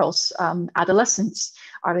women and girls, adolescents?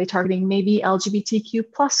 Are they targeting maybe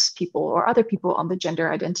LGBTQ+ people or other people on the gender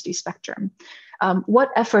identity spectrum?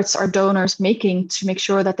 What efforts are donors making to make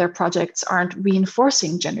sure that their projects aren't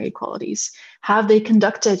reinforcing gender equalities? Have they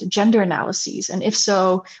conducted gender analyses? And if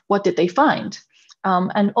so, what did they find?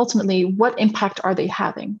 And ultimately, what impact are they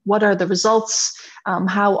having? What are the results?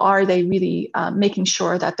 How are they really making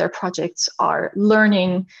sure that their projects are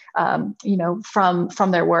learning,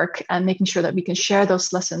 from their work, and making sure that we can share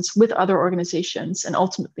those lessons with other organizations, and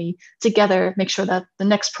ultimately together make sure that the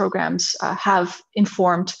next programs have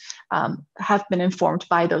been informed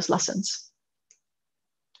by those lessons.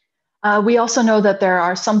 We also know that there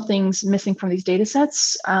are some things missing from these data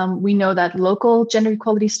sets. We know that local gender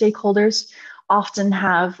equality stakeholders often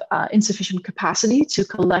have insufficient capacity to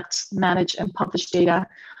collect, manage, and publish data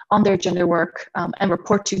on their gender work and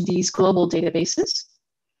report to these global databases.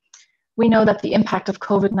 We know that the impact of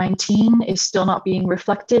COVID-19 is still not being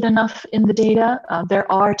reflected enough in the data. There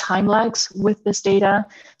are time lags with this data,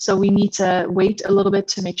 so we need to wait a little bit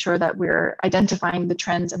to make sure that we're identifying the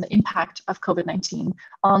trends and the impact of COVID-19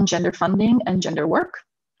 on gender funding and gender work.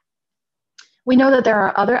 We know that there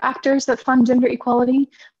are other actors that fund gender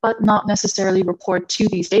equality, but not necessarily report to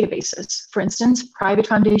these databases. For instance, private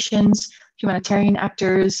foundations, humanitarian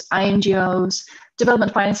actors, INGOs,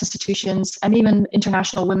 development finance institutions, and even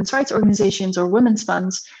international women's rights organizations or women's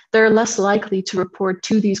funds, they're less likely to report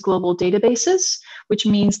to these global databases, which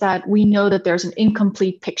means that we know that there's an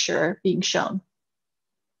incomplete picture being shown.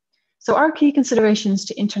 So our key considerations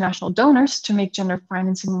to international donors to make gender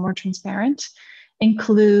financing more transparent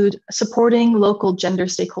include supporting local gender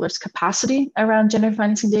stakeholders' capacity around gender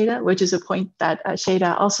financing data, which is a point that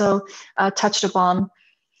Shaida also touched upon,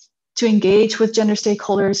 to engage with gender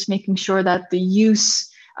stakeholders, making sure that the use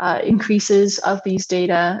increases of these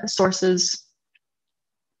data sources,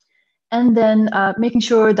 and then making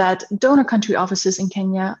sure that donor country offices in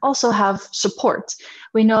Kenya also have support.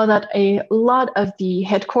 We know that a lot of the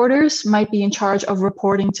headquarters might be in charge of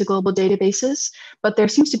reporting to global databases, but there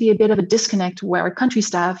seems to be a bit of a disconnect where country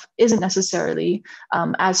staff isn't necessarily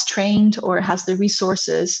as trained or has the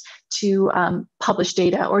resources to publish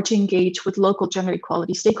data or to engage with local gender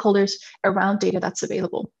equality stakeholders around data that's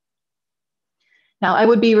available. Now, I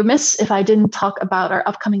would be remiss if I didn't talk about our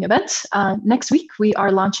upcoming event. Next week, we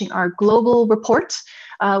are launching our global report,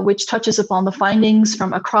 which touches upon the findings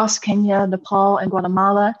from across Kenya, Nepal, and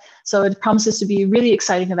Guatemala. So it promises to be a really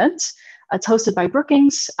exciting event. It's hosted by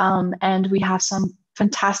Brookings, and we have some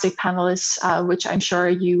fantastic panelists, which I'm sure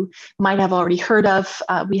you might have already heard of.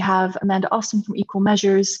 We have Amanda Austin from Equal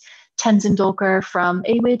Measures, Tenzin Dolkar from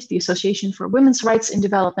AWID, the Association for Women's Rights in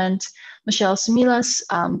Development, Michelle Similas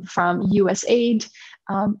from USAID,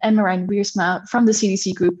 and Marijn Wiersma from the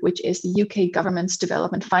CDC Group, which is the UK government's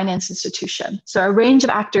development finance institution. So a range of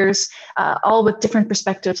actors, all with different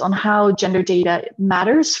perspectives on how gender data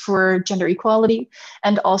matters for gender equality,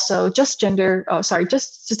 and also just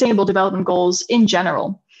sustainable development goals in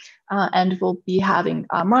general. And we'll be having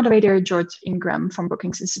moderator George Ingram from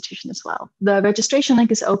Brookings Institution as well. The registration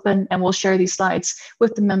link is open, and we'll share these slides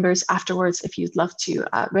with the members afterwards if you'd love to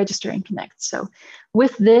register and connect. So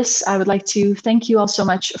with this, I would like to thank you all so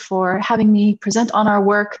much for having me present on our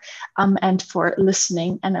work and for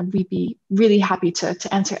listening. And we'd be really happy to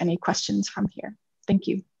answer any questions from here. Thank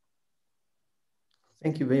you.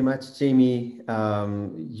 Thank you very much, Jamie.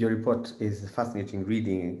 Your report is fascinating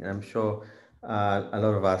reading, and I'm sure a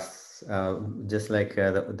lot of us, just like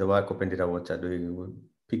the work Open Data Watch are doing, will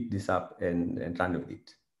pick this up and run with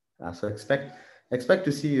it. So expect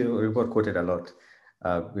to see your report quoted a lot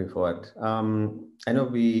going forward. I know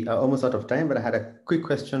we are almost out of time, but I had a quick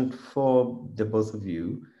question for the both of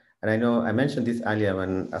you. And I know I mentioned this earlier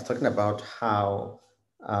when I was talking about how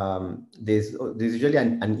there's usually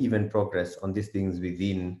an uneven progress on these things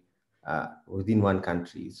within one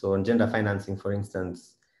country. So on gender financing, for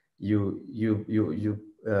instance, you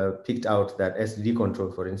picked out that SDG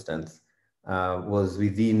control, for instance, was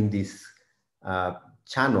within this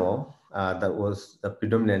channel that was a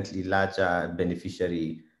predominantly larger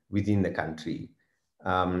beneficiary within the country.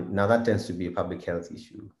 Now that tends to be a public health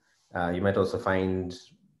issue. You might also find,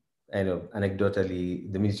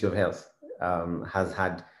 anecdotally, the Ministry of Health has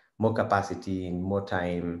had more capacity and more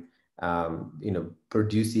time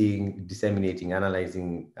producing, disseminating,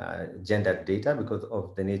 analyzing gender data because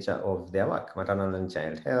of the nature of their work, maternal and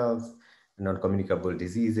child health, non-communicable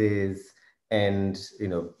diseases, and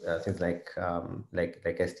things like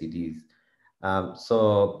STDs.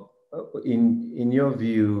 So, in your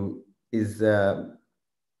view, is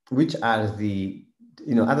which are the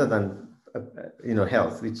other than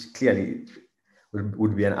health, which clearly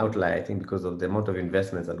would be an outlier, I think, because of the amount of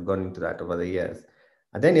investments that have gone into that over the years.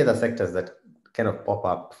 Are there any other sectors that kind of pop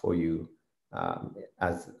up for you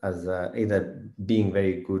as either being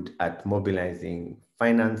very good at mobilizing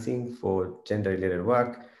financing for gender-related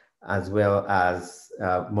work, as well as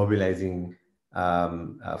mobilizing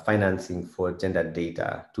financing for gender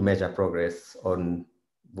data to measure progress on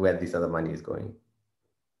where this other money is going?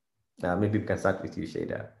 Maybe we can start with you,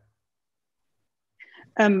 Shaida.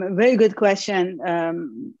 Very good question,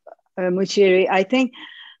 Muchiri. I think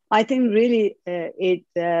really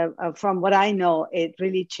from what I know, it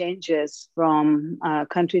really changes from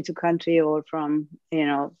country to country, or from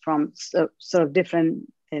sort of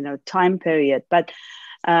different time period. But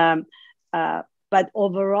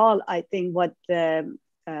overall, I think what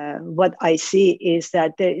I see is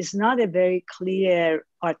that there is not a very clear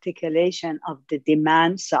articulation of the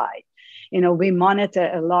demand side. We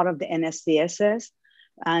monitor a lot of the NSDSs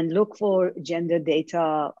and look for gender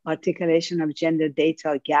data, articulation of gender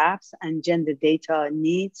data gaps and gender data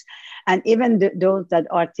needs. And even those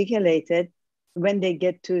that articulated, when they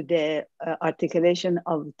get to the articulation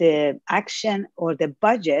of the action or the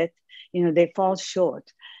budget, they fall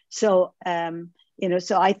short. So,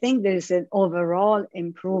 so I think there's an overall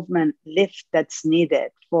improvement lift that's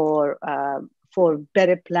needed for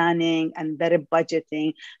better planning and better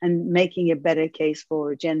budgeting and making a better case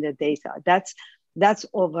for gender data. That's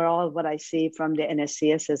overall what I see from the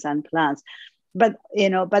NSCSs and plans. But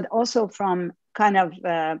also from kind of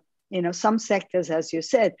some sectors, as you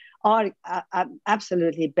said, are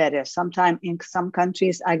absolutely better. Sometimes in some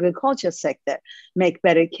countries, agriculture sector make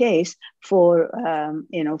better case for,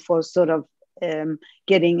 for sort of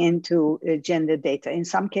getting into gender data. In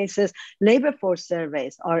some cases, labor force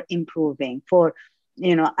surveys are improving for,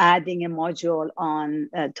 adding a module on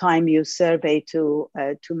time use survey to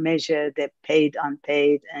measure the paid,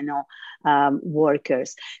 unpaid,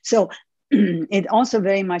 workers. So it also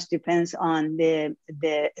very much depends on the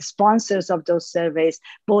sponsors of those surveys,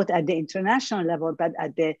 both at the international level, but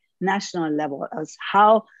at the national level, as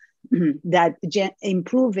how that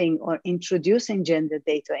improving or introducing gender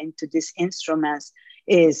data into these instruments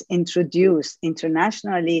is introduced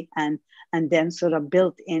internationally and then sort of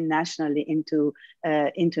built in nationally into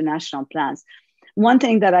international plans. One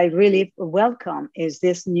thing that I really welcome is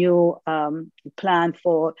this new plan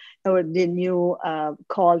for, or the new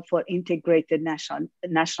call for integrated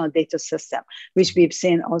national data system, which we've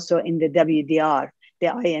seen also in the WDR, the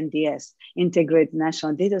INDS, integrated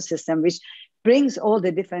national data system, which brings all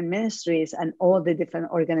the different ministries and all the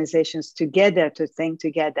different organizations together to think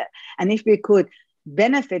together. And if we could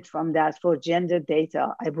benefit from that for gender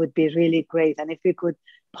data, it would be really great. And if we could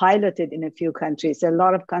pilot it in a few countries, a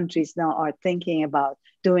lot of countries now are thinking about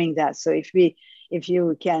doing that. So if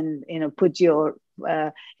you can, put your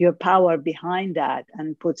power behind that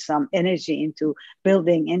and put some energy into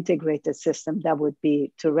building integrated system, that would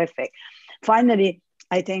be terrific. Finally,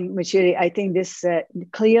 I think, Muchiri, this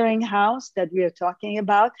clearinghouse that we are talking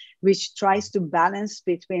about, which tries to balance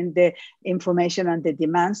between the information on the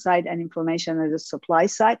demand side and information on the supply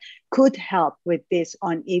side, could help with this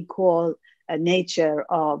unequal nature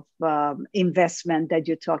of investment that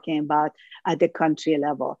you're talking about at the country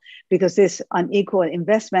level. Because this unequal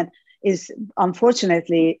investment is,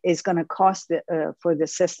 unfortunately, is going to cost for the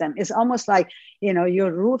system. It's almost like,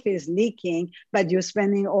 your roof is leaking, but you're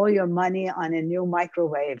spending all your money on a new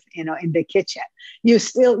microwave, in the kitchen.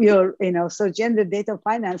 So gender data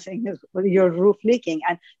financing is your roof leaking.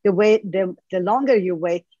 And the longer you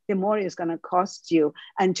wait, the more it's going to cost you.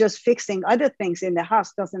 And just fixing other things in the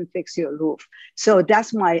house doesn't fix your roof. So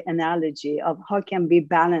that's my analogy of how can we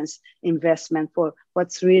balance investment for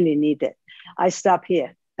what's really needed. I stop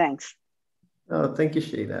here. Thanks. Oh, thank you,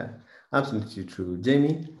 Shaida. Absolutely true.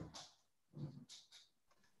 Jamie?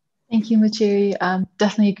 Thank you, Muchiri.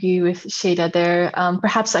 Definitely agree with Shaida there.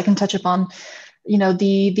 Perhaps I can touch upon,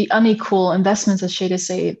 the unequal investments, as Shaida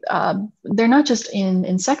say, they're not just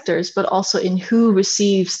in sectors, but also in who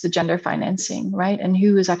receives the gender financing, right? And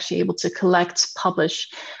who is actually able to collect, publish,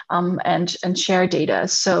 and share data.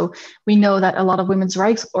 So we know that a lot of women's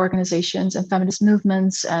rights organizations and feminist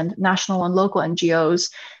movements and national and local NGOs,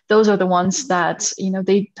 those are the ones that,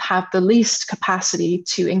 they have the least capacity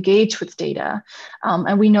to engage with data.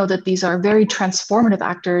 And we know that these are very transformative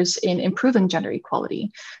actors in improving gender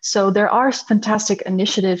equality. So there are fantastic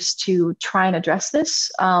initiatives to try and address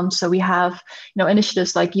this. So we have,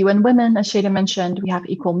 initiatives like UN Women, as Shaida mentioned. We have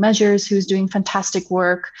Equal Measures, who's doing fantastic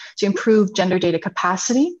work to improve gender data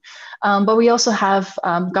capacity. But we also have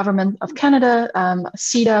Government of Canada,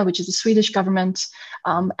 SIDA, which is the Swedish government.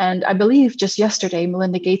 And I believe just yesterday,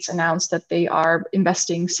 Melinda Gates announced that they are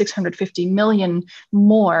investing $650 million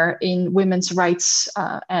more in women's rights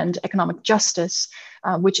and economic justice,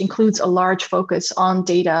 which includes a large focus on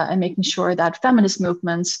data and making sure that feminist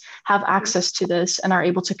movements have access to this and are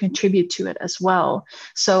able to contribute to it as well.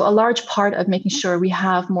 So a large part of making sure we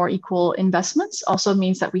have more equal investments also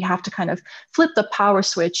means that we have to kind of flip the power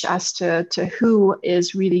switch as to who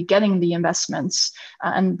is really getting the investments.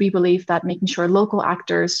 And we believe that making sure local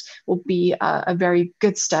actors will be a very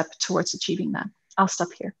good step towards achieving that. I'll stop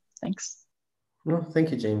here. Thanks. No,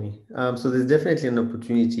 thank you, Jamie. So there's definitely an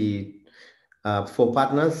opportunity for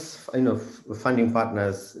partners, funding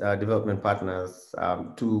partners, development partners,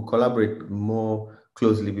 to collaborate more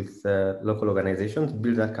closely with local organizations,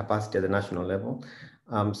 build that capacity at the national level,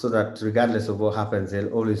 so that regardless of what happens,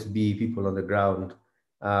 there'll always be people on the ground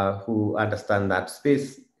who understand that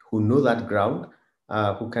space, who know that ground,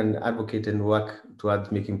 who can advocate and work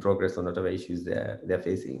towards making progress on whatever issues they're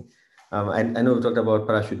facing. I know we talked about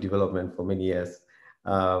parachute development for many years,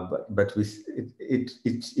 but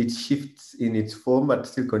it shifts in its form, but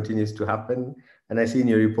still continues to happen. And I see in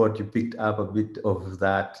your report you picked up a bit of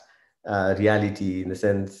that reality, in the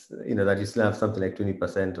sense, that you still have something like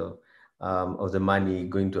 20% of the money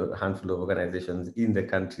going to a handful of organizations in the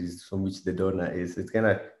countries from which the donor is. It's kind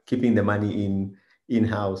of keeping the money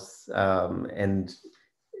in-house, and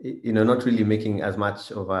not really making as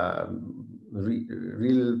much of a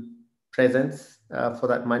real presence for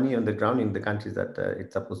that money on the ground in the countries that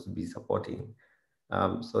it's supposed to be supporting.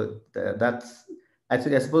 So that's,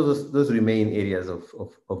 actually, I suppose those remain areas of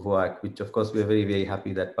work, which of course we're very, very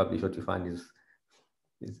happy that Publish What You Fund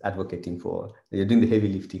is advocating for. You're doing the heavy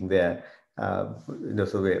lifting there.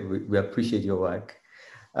 So we appreciate your work.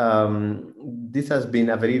 This has been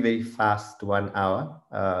a very, very fast 1 hour.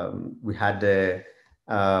 We had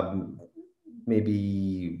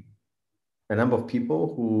maybe a number of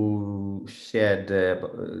people who shared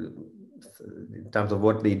in terms of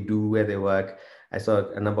what they do, where they work. I saw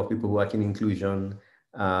a number of people who work in inclusion,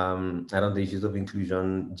 around the issues of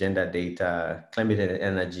inclusion, gender data, climate and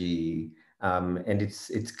energy. And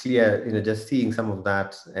it's clear, just seeing some of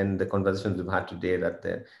that and the conversations we've had today, that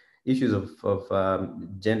the issues of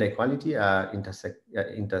gender equality are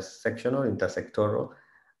intersectional, intersectoral.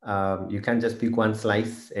 You can't just pick one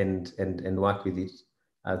slice and work with it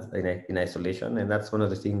as in isolation. And that's one of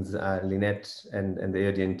the things Lynette and the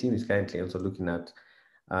AODN team is currently also looking at,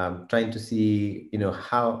 trying to see,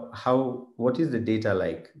 what is the data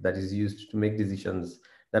like that is used to make decisions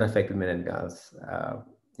that affect women and girls,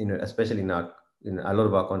 especially in a lot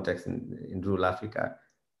of our contexts in rural Africa,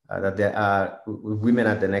 that there are women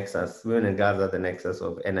at the nexus, women and girls at the nexus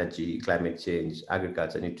of energy, climate change,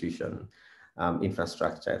 agriculture, nutrition,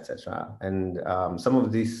 infrastructure, etc. And some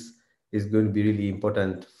of this is going to be really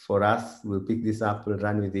important for us. We'll pick this up, we'll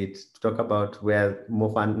run with it to talk about where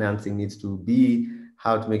more financing needs to be,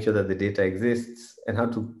 how to make sure that the data exists, and how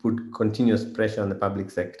to put continuous pressure on the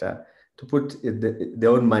public sector to put their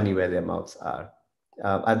own money where their mouths are.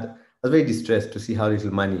 I was very distressed to see how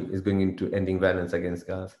little money is going into ending violence against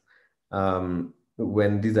girls,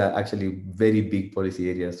 when these are actually very big policy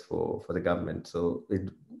areas for the government. So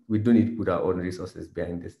we do need to put our own resources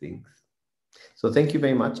behind these things. So thank you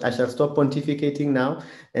very much. I shall stop pontificating now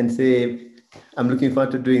and say I'm looking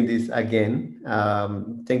forward to doing this again.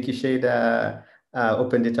 Thank you, Shaida,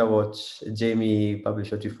 Open Data Watch, Jamie,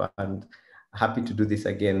 Publish What You Fund. Happy to do this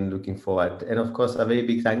again, looking forward. And of course, a very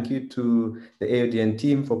big thank you to the AODN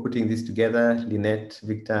team for putting this together, Lynette,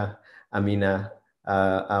 Victor, Amina,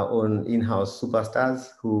 our own in-house superstars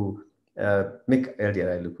who make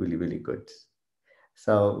LDRI look really, really good.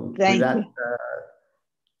 So with that,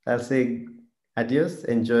 I'll say adios,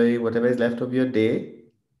 enjoy whatever is left of your day,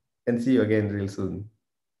 and see you again real soon.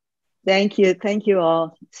 Thank you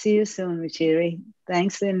all. See you soon, Muchiri.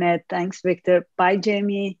 Thanks, Lynette. Thanks, Victor. Bye,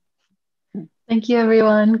 Jamie. Thank you,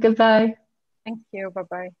 everyone. Goodbye. Thank you.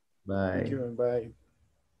 Bye-bye. Bye. Thank you and bye.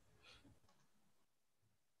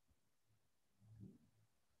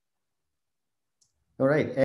 All right.